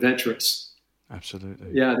that word, adventurous. Absolutely.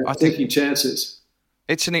 Yeah, they're taking chances.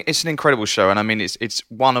 It's an incredible show, and I mean it's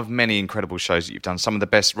one of many incredible shows that you've done. Some of the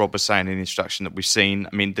best, Rob was saying in the introduction, that we've seen.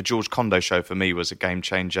 I mean, the George Condo show for me was a game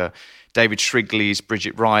changer. David Shrigley's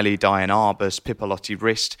Bridget Riley, Diane Arbus, Pipolotti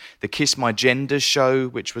Rist, the Kiss My Genders show,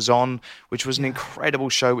 which was an incredible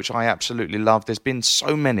show, which I absolutely loved. There's been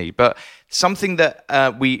so many, but something that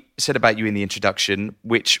we said about you in the introduction,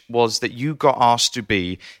 which was that you got asked to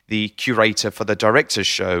be the curator for the director's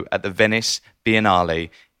show at the Venice Biennale,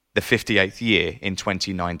 the 58th year in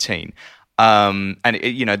 2019. The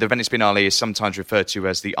Venice Biennale is sometimes referred to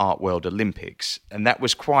as the Art World Olympics, and that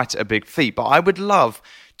was quite a big feat. But I would love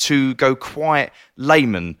to go quite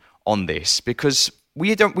layman on this, because we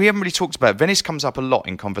haven't really talked about it. Venice comes up a lot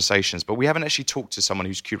in conversations, but we haven't actually talked to someone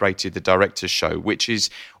who's curated the director's show, which is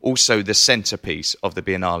also the centerpiece of the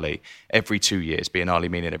Biennale every 2 years. Biennale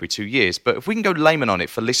meaning every 2 years. But if we can go layman on it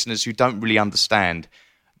for listeners who don't really understand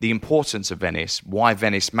the importance of Venice, why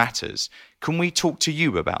Venice matters, can we talk to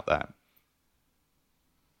you about that?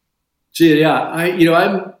 Gee, yeah,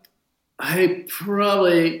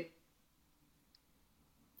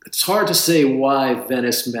 it's hard to say why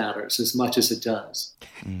Venice matters as much as it does.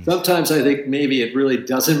 Sometimes I think maybe it really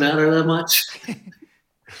doesn't matter that much.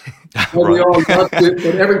 Right. We all love it,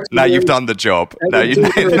 but now you've done the job. Now you've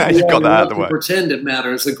got that out of the way. Pretend it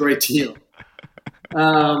matters a great deal.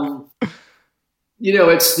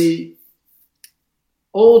 It's the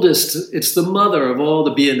oldest, it's the mother of all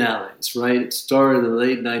the biennales, right? It started in the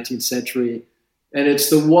late 19th century, and it's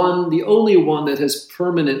the only one that has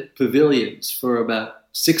permanent pavilions for about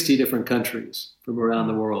 60 different countries from around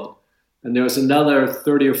the world. And there's another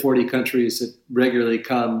 30 or 40 countries that regularly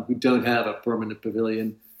come who don't have a permanent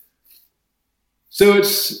pavilion. So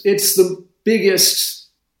it's the biggest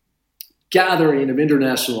gathering of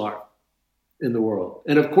international art in the world.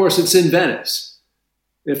 And of course, it's in Venice.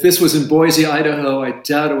 If this was in Boise, Idaho, I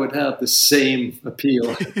doubt it would have the same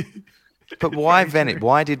appeal. But why Venice?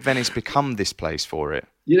 Why did Venice become this place for it?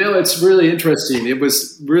 It's really interesting. It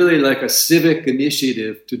was really like a civic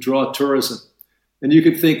initiative to draw tourism. And you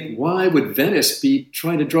could think, why would Venice be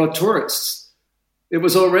trying to draw tourists? It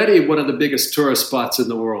was already one of the biggest tourist spots in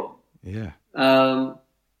the world. Yeah.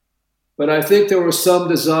 But I think there was some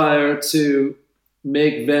desire to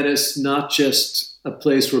make Venice not just a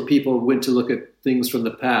place where people went to look at things from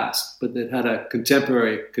the past, but that had a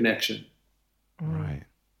contemporary connection. Right.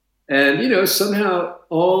 And, somehow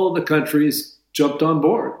all the countries jumped on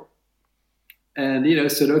board and,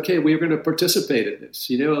 said, okay, we're going to participate in this.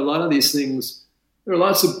 A lot of these things, there are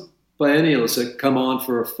lots of biennials that come on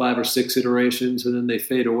for 5 or 6 iterations and then they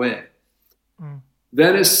fade away.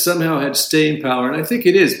 Venice somehow had staying power, and I think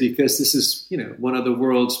it is because this is, one of the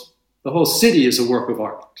world's, the whole city is a work of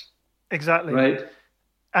art. Exactly. Right?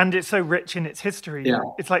 And it's so rich in its history. Yeah.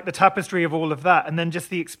 It's like the tapestry of all of that. And then just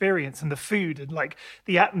the experience and the food and like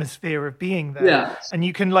the atmosphere of being there. Yeah. And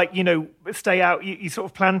you can stay out. You sort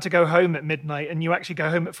of plan to go home at midnight and you actually go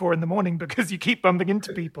home at 4 a.m. because you keep bumping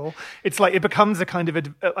into people. It's like it becomes a kind of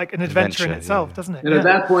an adventure in itself, doesn't it? And at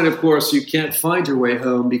that point, of course, you can't find your way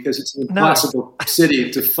home because it's an impossible city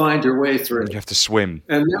to find your way through. You have to swim.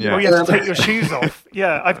 And you have to take your shoes off.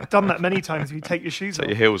 Yeah, I've done that many times. You take your shoes off.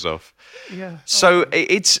 Take your heels off. Yeah.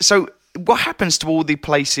 So what happens to all the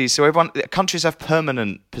places? So countries have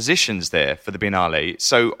permanent positions there for the Biennale.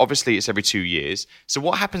 So obviously it's every 2 years. So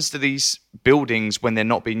what happens to these buildings when they're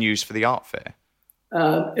not being used for the art fair?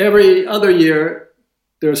 Every other year,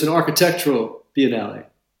 there's an architectural Biennale.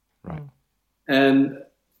 Right. And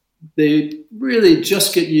they really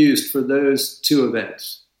just get used for those 2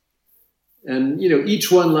 events. And,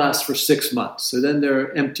 each one lasts for 6 months. So then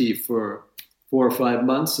they're empty for 4 or 5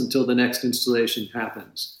 months until the next installation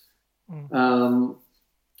happens.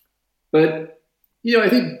 But I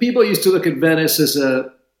think people used to look at Venice as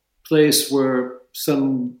a place where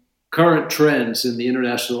some current trends in the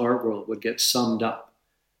international art world would get summed up.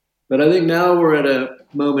 But I think now we're at a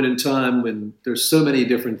moment in time when there's so many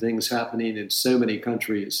different things happening in so many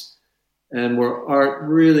countries, and where art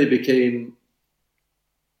really became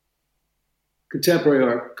contemporary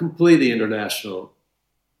art, completely international,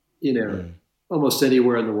 almost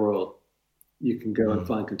anywhere in the world. You can go and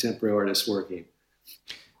find contemporary artists working.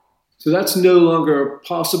 So that's no longer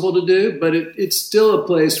possible to do, but it's still a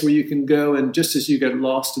place where you can go, and just as you get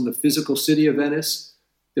lost in the physical city of Venice,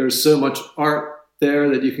 there's so much art there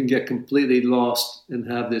that you can get completely lost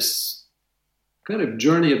and have this kind of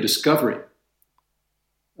journey of discovery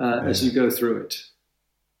as you go through it.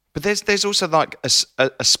 But there's also like a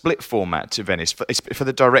split format to Venice for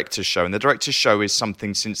the director's show. And the director's show is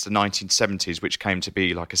something since the 1970s, which came to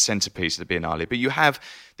be like a centerpiece of the Biennale. But you have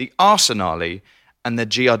the Arsenale and the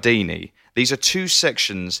Giardini. These are two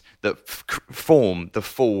sections that form the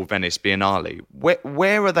full Venice Biennale.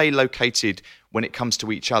 Where are they located when it comes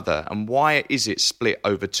to each other? And why is it split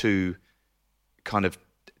over two kind of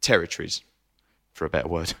territories, for a better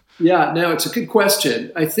word? Yeah, no, it's a good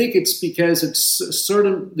question. I think it's because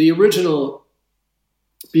the original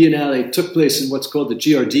Biennale took place in what's called the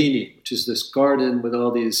Giardini, which is this garden with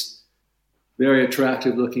all these very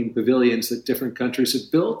attractive looking pavilions that different countries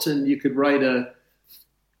have built. And you could write a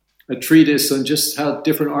treatise on just how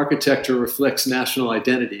different architecture reflects national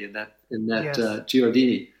identity in that yes.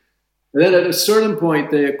 Giardini. And then at a certain point,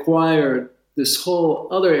 they acquired this whole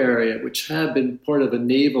other area, which had been part of a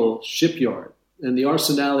naval shipyard. And the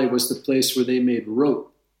Arsenale was the place where they made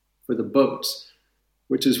rope for the boats,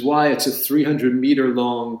 which is why it's a 300-meter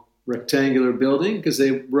long rectangular building, because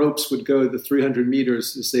ropes would go the 300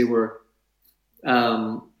 meters as they were,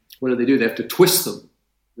 what do? They have to twist them,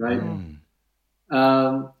 right?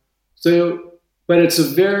 But it's a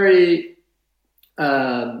very, it's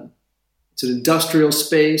an industrial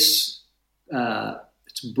space.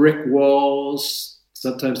 It's brick walls.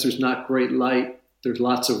 Sometimes there's not great light. There's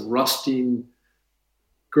lots of rusting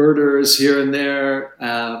girders here and there.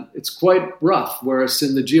 It's quite rough. Whereas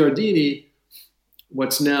in the Giardini,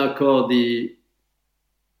 what's now called the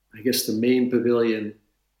main pavilion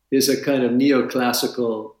is a kind of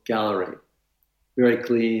neoclassical gallery. Very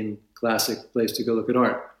clean, classic place to go look at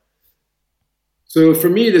art. So for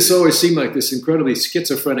me, this always seemed like this incredibly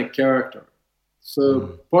schizophrenic character.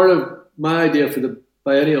 So part of my idea for the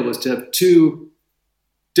biennial was to have two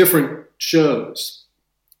different shows,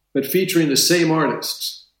 but featuring the same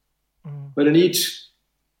artists. But in each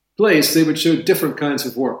place, they would show different kinds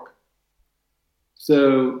of work.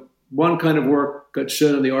 So one kind of work got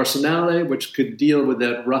shown in the Arsenale, which could deal with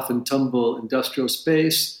that rough and tumble industrial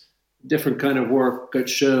space. A different kind of work got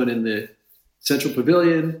shown in the Central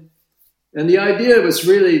Pavilion. And the idea was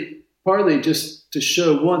really partly just to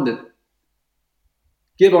show that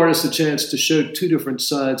give artists a chance to show two different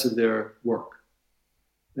sides of their work.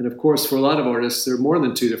 And of course, for a lot of artists, there are more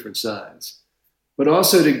than two different sides. But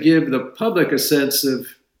also to give the public a sense of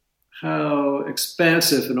how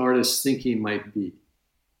expansive an artist's thinking might be.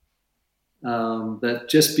 That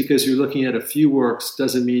just because you're looking at a few works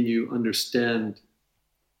doesn't mean you understand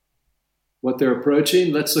what they're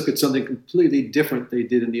approaching. Let's look at something completely different they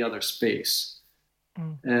did in the other space.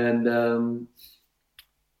 And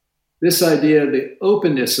this idea of the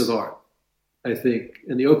openness of art, I think,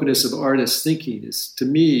 and the openness of artists' thinking is, to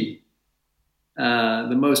me,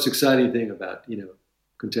 the most exciting thing about,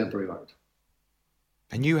 contemporary art.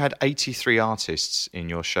 And you had 83 artists in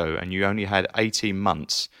your show, and you only had 18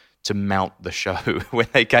 months to mount the show when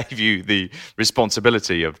they gave you the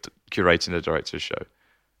responsibility of curating the director's show.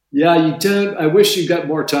 Yeah, you don't. I wish you got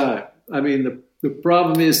more time. I mean, the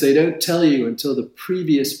problem is they don't tell you until the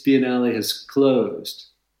previous Biennale has closed.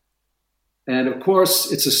 And of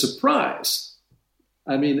course, it's a surprise.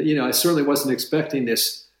 I mean, I certainly wasn't expecting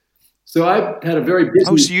this. So I had a very busy...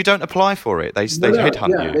 Oh, so you don't apply for it? They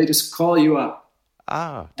headhunt you? They just call you up.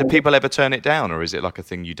 Ah, do people ever turn it down, or is it like a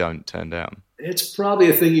thing you don't turn down? It's probably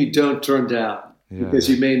a thing you don't turn down because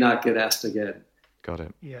you may not get asked again. Got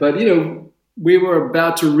it. Yeah. But, we were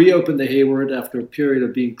about to reopen the Hayward after a period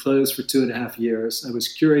of being closed for 2.5 years. I was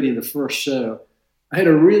curating the first show. I had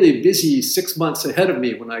a really busy 6 months ahead of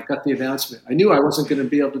me when I got the announcement. I knew I wasn't going to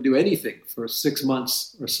be able to do anything for 6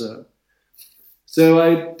 months or so. So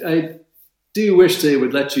I do wish they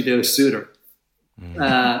would let you know sooner.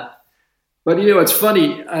 But, it's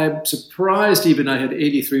funny. I'm surprised even I had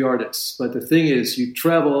 83 artists. But the thing is, you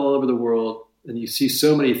travel all over the world and you see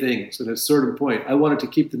so many things. And at a certain point, I wanted to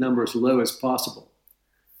keep the number as low as possible.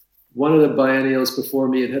 One of the biennials before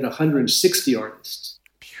me, it had 160 artists.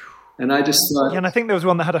 And I just thought... Yeah, and I think there was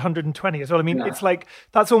one that had 120 as well. I mean, It's like,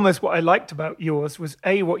 that's almost what I liked about yours was,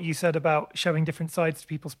 A, what you said about showing different sides to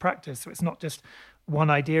people's practice. So it's not just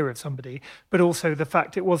one idea of somebody, but also the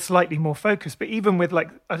fact it was slightly more focused. But even with I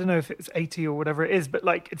don't know if it's 80 or whatever it is, but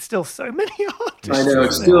it's still so many artists. I know,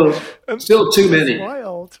 it's still too many.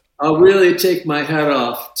 Wild. I'll really take my hat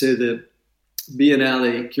off to the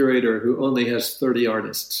Biennale curator who only has 30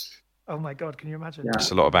 artists. Oh my God, can you imagine? Yeah.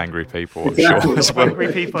 It's a lot of angry people, I'm Exactly. sure, as well.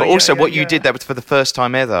 Angry people, But yeah, also, yeah, what you yeah. did that for the first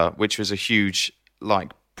time ever, which was a huge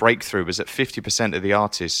breakthrough, was that 50% of the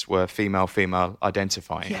artists were female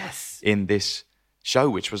identifying in this show,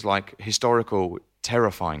 which was historical,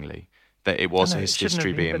 terrifyingly, that it was his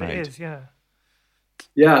history being made. It is, yeah.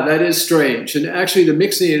 Yeah, that is strange. And actually, the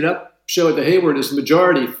Mixing It Up show at the Hayward is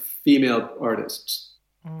majority female artists.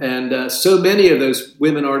 And so many of those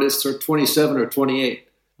women artists are 27 or 28.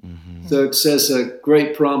 Mm-hmm. So it says a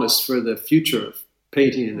great promise for the future of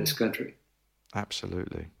painting in this country.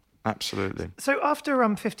 Absolutely. So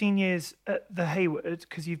after 15 years at the Hayward,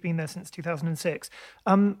 because you've been there since 2006,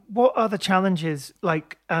 what are the challenges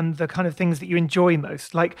and the kind of things that you enjoy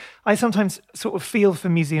most? I sometimes sort of feel for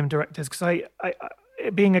museum directors because I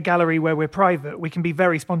being a gallery where we're private, we can be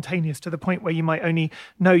very spontaneous to the point where you might only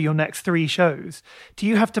know your next 3 shows. Do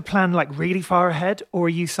you have to plan really far ahead, or are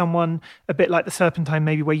you someone a bit like the Serpentine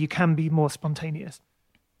maybe where you can be more spontaneous?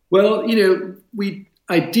 Well,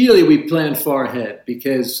 ideally we plan far ahead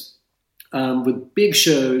because with big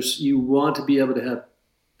shows, you want to be able to have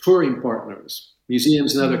touring partners,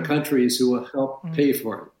 museums in other countries who will help pay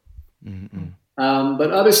for it. Mm-hmm.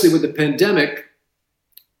 But obviously with the pandemic,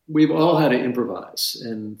 we've all had to improvise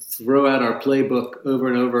and throw out our playbook over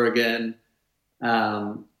and over again.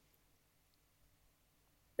 And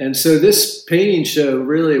so this painting show,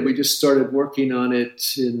 really, we just started working on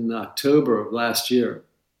it in October of last year.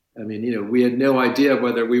 I mean, we had no idea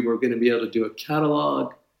whether we were going to be able to do a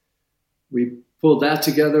catalog. We pulled that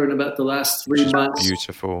together in about the last 3 months.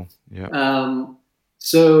 Beautiful, yeah.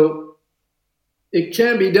 So it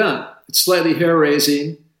can be done. It's slightly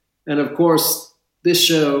hair-raising. And of course, this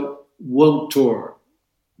show won't tour,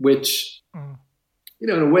 which, in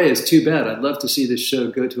a way is too bad. I'd love to see this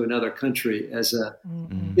show go to another country as a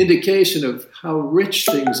indication of how rich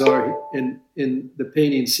things are in the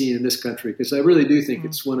painting scene in this country, because I really do think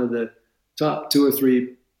it's one of the top 2 or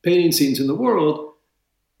 3 painting scenes in the world.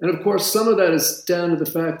 And of course, some of that is down to the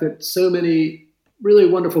fact that so many really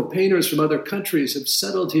wonderful painters from other countries have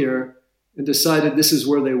settled here and decided this is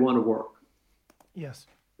where they want to work. Yes.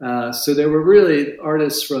 So there were really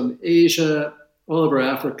artists from Asia, all over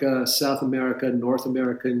Africa, South America, North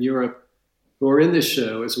America, and Europe who are in this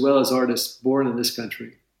show, as well as artists born in this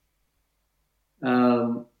country.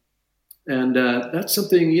 And that's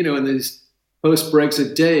something, in these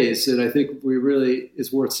post-Brexit days that I think really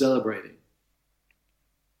is worth celebrating.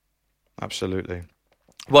 Absolutely.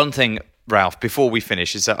 One thing, Ralph, before we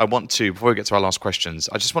finish, is that before we get to our last questions,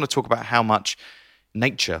 I just want to talk about how much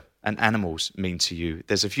nature and animals mean to you.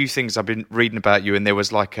 There's a few things I've been reading about you, and there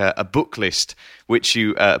was a book list, which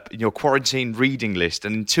you, in your quarantine reading list,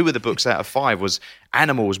 and 2 of the books out of 5 was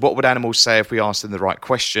animals. What would animals say if we asked them the right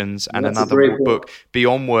questions? And that's another book,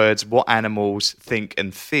 Beyond Words, What Animals Think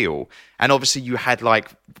and Feel. And obviously you had,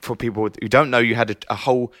 for people who don't know, you had a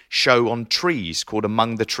whole show on trees called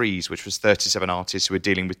Among the Trees, which was 37 artists who were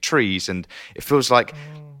dealing with trees. And it feels like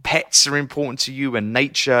pets are important to you, and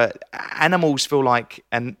nature, animals feel like,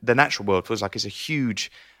 and the natural world feels like it's a huge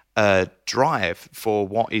drive for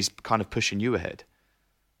what is kind of pushing you ahead.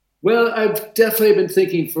 Well, I've definitely been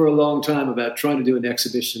thinking for a long time about trying to do an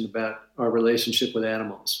exhibition about our relationship with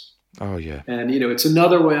animals. Oh, yeah. And, it's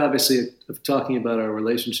another way, obviously, of talking about our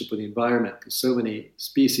relationship with the environment, because so many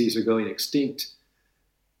species are going extinct.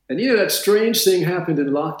 And, that strange thing happened in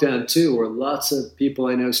lockdown, too, where lots of people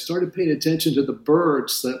I know started paying attention to the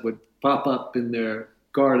birds that would pop up in their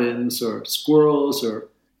gardens, or squirrels or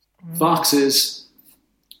foxes.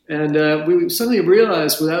 And we suddenly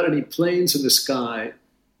realized, without any planes in the sky,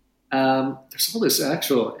 there's all this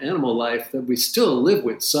actual animal life that we still live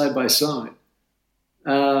with side by side.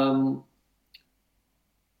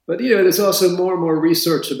 But, there's also more and more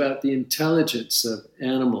research about the intelligence of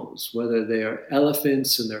animals, whether they are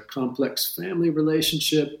elephants and their complex family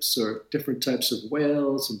relationships, or different types of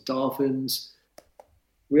whales and dolphins.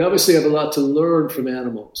 We obviously have a lot to learn from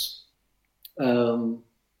animals. And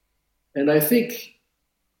I think,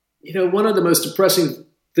 one of the most depressing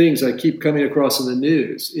things I keep coming across in the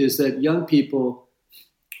news is that young people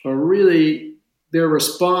are really, their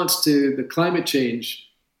response to the climate change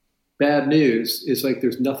bad news is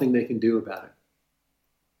there's nothing they can do about it.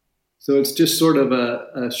 So it's just sort of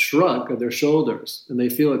a shrug of their shoulders, and they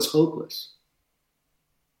feel it's hopeless.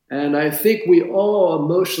 And I think we all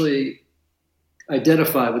emotionally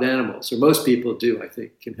identify with animals, or most people do, I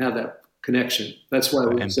think, can have that connection. That's why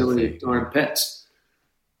we have so many darn pets.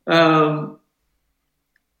 And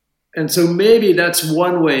so maybe that's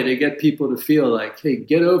one way to get people to feel like, hey,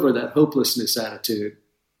 get over that hopelessness attitude.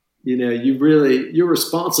 You're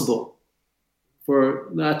responsible for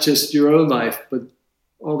not just your own life, but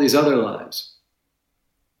all these other lives.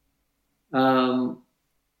 And,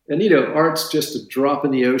 art's just a drop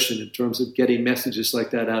in the ocean in terms of getting messages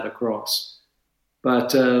like that out across.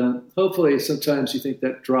 But hopefully sometimes you think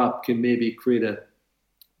that drop can maybe create a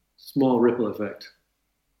small ripple effect.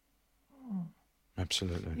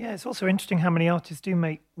 Absolutely. Yeah, it's also interesting how many artists do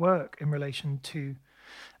make work in relation to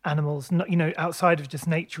animals, not, outside of just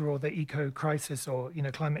nature or the eco crisis or,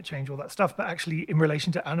 climate change, all that stuff, but actually in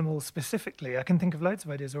relation to animals specifically. I can think of loads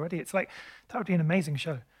of ideas already. It's like, that would be an amazing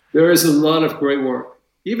show. There is a lot of great work.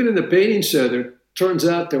 Even in the painting show, there turns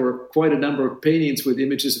out there were quite a number of paintings with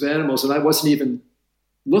images of animals, and I wasn't even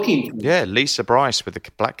looking for them. Yeah, Lisa Bryce with the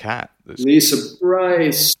black cat. Lisa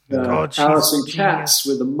Bryce, Alison Katz genius.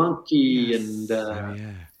 with a monkey, and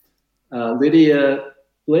Lydia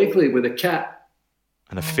Blakely with a cat.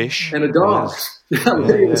 And a fish. And a dog.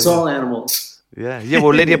 It's all animals. Yeah.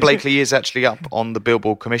 Well, Lydia Blakely is actually up on the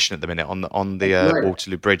Billboard Commission at the minute on the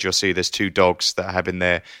Waterloo Bridge. You'll see there's two dogs that have in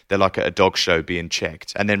there. They're like at a dog show being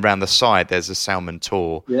checked, and then round the side there's a Salmon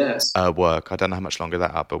Tour work. I don't know how much longer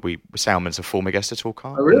that up, but Salmon's a former guest at all.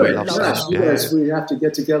 Oh, really? Yes. We have to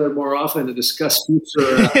get together more often to discuss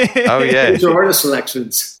future future artist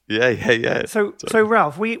selections. Yeah. So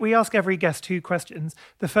Ralph, we ask every guest 2 questions.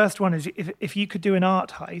 The first one is if you could do an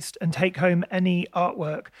art heist and take home any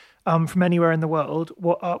artwork from anywhere in the world,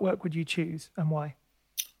 what artwork would you choose and why?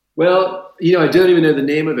 Well, I don't even know the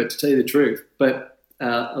name of it, to tell you the truth. But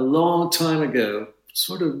a long time ago,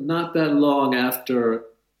 sort of not that long after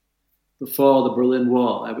the fall of the Berlin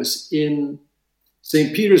Wall, I was in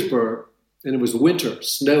St. Petersburg, and it was winter,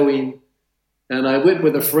 snowing, and I went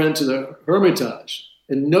with a friend to the Hermitage,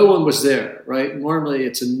 and no one was there, right? Normally,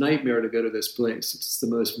 it's a nightmare to go to this place. It's the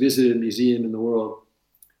most visited museum in the world.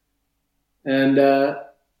 And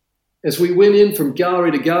as we went in from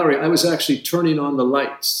gallery to gallery, I was actually turning on the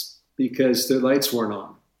lights because the lights weren't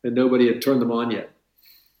on and nobody had turned them on yet.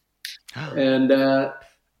 And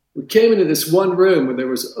we came into this one room where there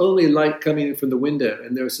was only light coming in from the window,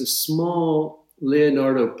 and there was a small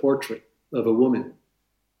Leonardo portrait of a woman.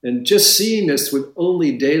 And just seeing this with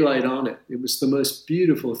only daylight on it, it was the most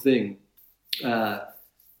beautiful thing I'd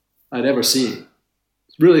ever seen.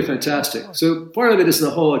 Really fantastic. So part of it is the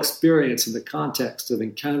whole experience and the context of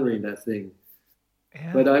encountering that thing.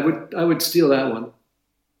 Yeah. But I would steal that one.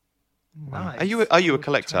 Nice. Are you a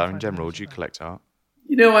collector in general? Do you collect art?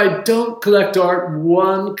 I don't collect art,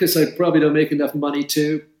 one, because I probably don't make enough money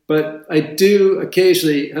to, but I do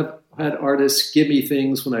occasionally have had artists give me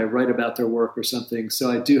things when I write about their work or something. So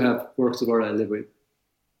I do have works of art I live with.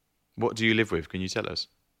 What do you live with? Can you tell us?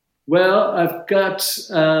 Well, I've got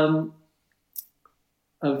a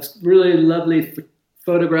really lovely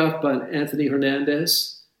photograph by Anthony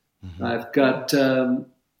Hernandez. Mm-hmm. I've got a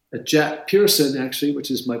Jack Pearson, actually, which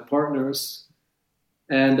is my partner's.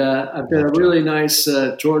 And I've got a really nice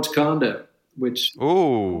George Condo, which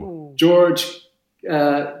George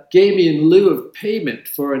gave me in lieu of payment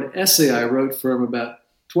for an essay I wrote for him about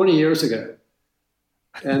 20 years ago.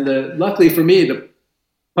 And luckily for me, the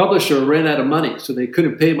publisher ran out of money, so they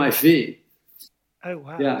couldn't pay my fee. Oh,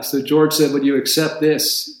 wow. Yeah, so George said, would you accept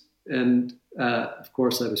this? And, of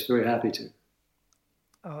course, I was very happy to.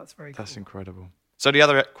 Oh, that's very cool. That's incredible. So the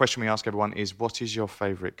other question we ask everyone is, what is your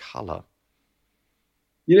favorite color?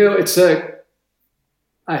 It's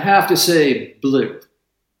I have to say blue.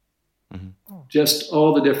 Mm-hmm. Just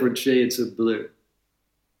all the different shades of blue.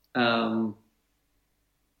 Don't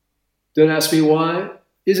ask me why.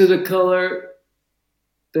 Is it a color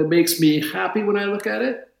that makes me happy when I look at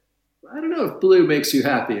it? I don't know if blue makes you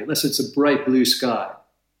happy, unless it's a bright blue sky.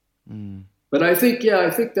 Mm. But I think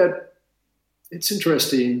that it's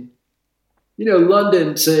interesting.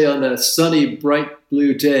 London, say, on a sunny, bright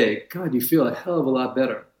blue day, God, you feel a hell of a lot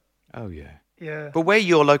better. Oh, yeah. Yeah. But where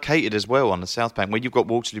you're located as well, on the South Bank, where you've got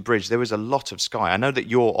Waterloo Bridge, there is a lot of sky. I know that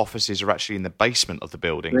your offices are actually in the basement of the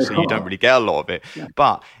building, so you don't really get a lot of it. Yeah.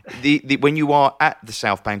 But when you are at the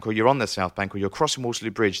South Bank, or you're on the South Bank, or you're crossing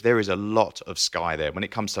Waterloo Bridge, there is a lot of sky there. When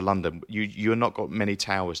it comes to London, you're not got many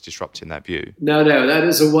towers disrupting that view. No, that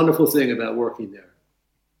is a wonderful thing about working there.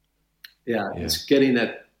 Yeah. It's getting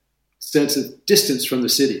that sense of distance from the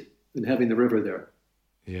city and having the river there.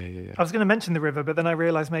 Yeah. I was going to mention the river, but then I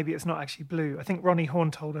realised maybe it's not actually blue. I think Ronnie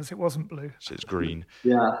Horn told us it wasn't blue. So it's green.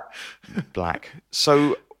 Yeah. Black.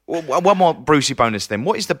 So one more Brucey bonus then.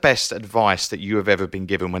 What is the best advice that you have ever been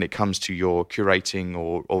given when it comes to your curating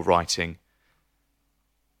or writing?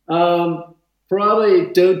 Probably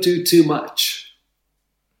don't do too much.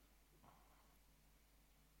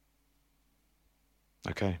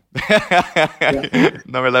 Okay.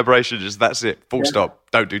 No elaboration, just that's it. Full stop.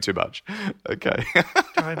 Don't do too much. Okay.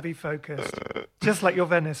 Try and be focused. Just like your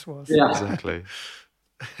Venice was. Yeah. Exactly.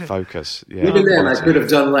 Focus. Yeah. Even then, I could have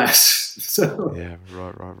done less. So. Yeah,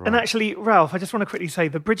 right. And actually, Ralph, I just want to quickly say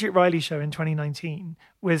the Bridget Riley show in 2019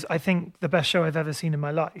 was, I think, the best show I've ever seen in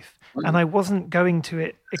my life. And I wasn't going to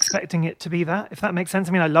it expecting it to be that, if that makes sense.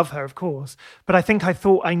 I mean, I love her, of course, but I think I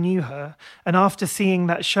thought I knew her. And after seeing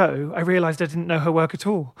that show, I realized I didn't know her work at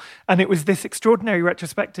all. And it was this extraordinary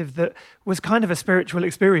retrospective that was kind of a spiritual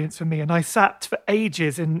experience for me. And I sat for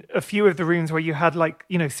ages in a few of the rooms where you had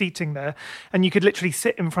seating there, and you could literally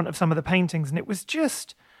sit in front of some of the paintings. And it was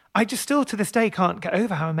just... I just still to this day can't get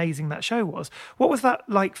over how amazing that show was. What was that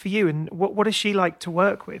like for you, and what is she like to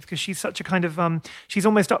work with? Because she's such a kind of she's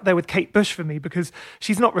almost up there with Kate Bush for me, because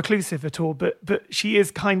she's not reclusive at all, but she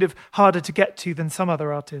is kind of harder to get to than some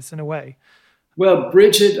other artists in a way. Well,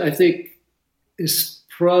 Bridget, I think, is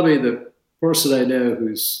probably the person I know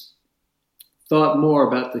who's thought more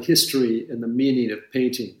about the history and the meaning of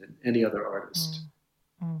painting than any other artist.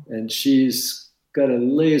 And she's got a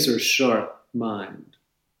laser sharp mind.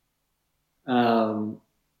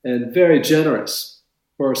 And very generous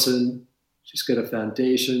person. She's got a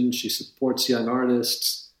foundation. She supports young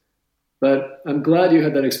artists. But I'm glad you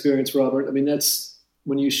had that experience, Robert. I mean, that's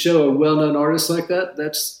when you show a well-known artist like that,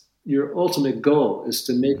 that's your ultimate goal, is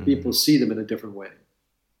to make people see them in a different way.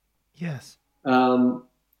 Yes.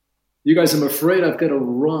 You guys, I'm afraid I've got to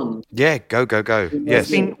run. Yeah, go. Yes.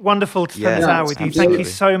 It's been wonderful to spend this hour with you. Thank you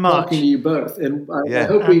so much. Talking to you both. And I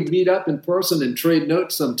hope we meet up in person and trade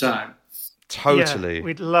notes sometime. Totally. Yeah,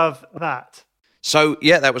 we'd love that. So,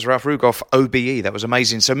 that was Ralph Rugoff, OBE. That was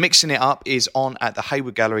amazing. So, Mixing It Up is on at the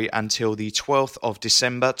Hayward Gallery until the 12th of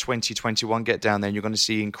December, 2021. Get down there and you're going to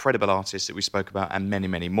see incredible artists that we spoke about and many,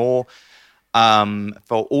 many more.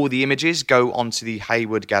 For all the images, go onto the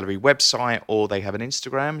Hayward Gallery website, or they have an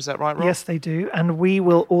Instagram. Is that right, Rob? Yes, they do. And we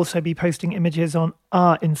will also be posting images on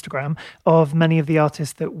our Instagram of many of the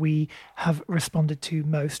artists that we have responded to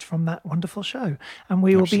most from that wonderful show. And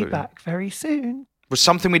we will be back very soon. Well,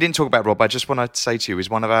 something we didn't talk about, Rob, I just want to say to you, is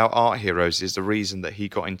one of our art heroes is the reason that he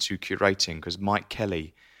got into curating, because Mike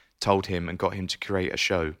Kelly told him and got him to curate a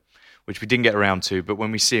show, which we didn't get around to. But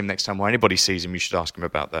when we see him next time, or anybody sees him, you should ask him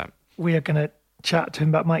about that. We are going to chat to him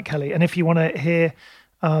about Mike Kelly. And if you want to hear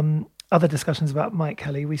other discussions about Mike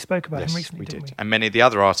Kelly, we spoke about him recently, didn't we? And many of the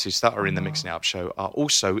other artists that are in the Mixing It Up show are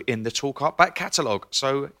also in the Talk Art back catalogue.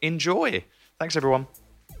 So enjoy. Thanks, everyone.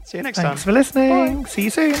 See you next time. Thanks for listening. Bye. See you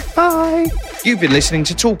soon. Bye. You've been listening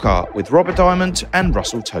to Talk Art with Robert Diamond and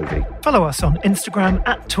Russell Tovey. Follow us on Instagram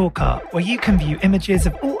at Talk Art, where you can view images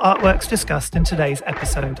of all artworks discussed in today's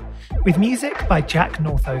episode, with music by Jack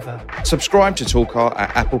Northover. Subscribe to Talk Art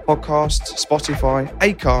at Apple Podcasts, Spotify,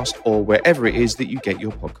 Acast, or wherever it is that you get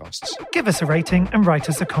your podcasts. Give us a rating and write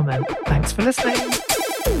us a comment. Thanks for listening.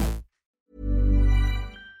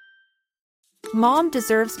 Mom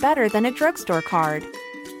deserves better than a drugstore card.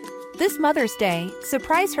 This Mother's Day,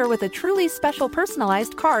 surprise her with a truly special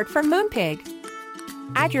personalized card from Moonpig.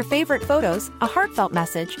 Add your favorite photos, a heartfelt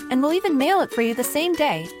message, and we'll even mail it for you the same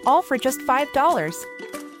day, all for just $5.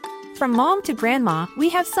 From mom to grandma, we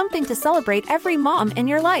have something to celebrate every mom in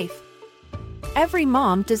your life. Every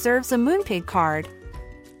mom deserves a Moonpig card.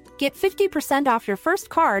 Get 50% off your first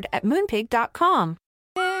card at moonpig.com.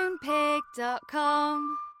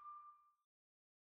 Moonpig.com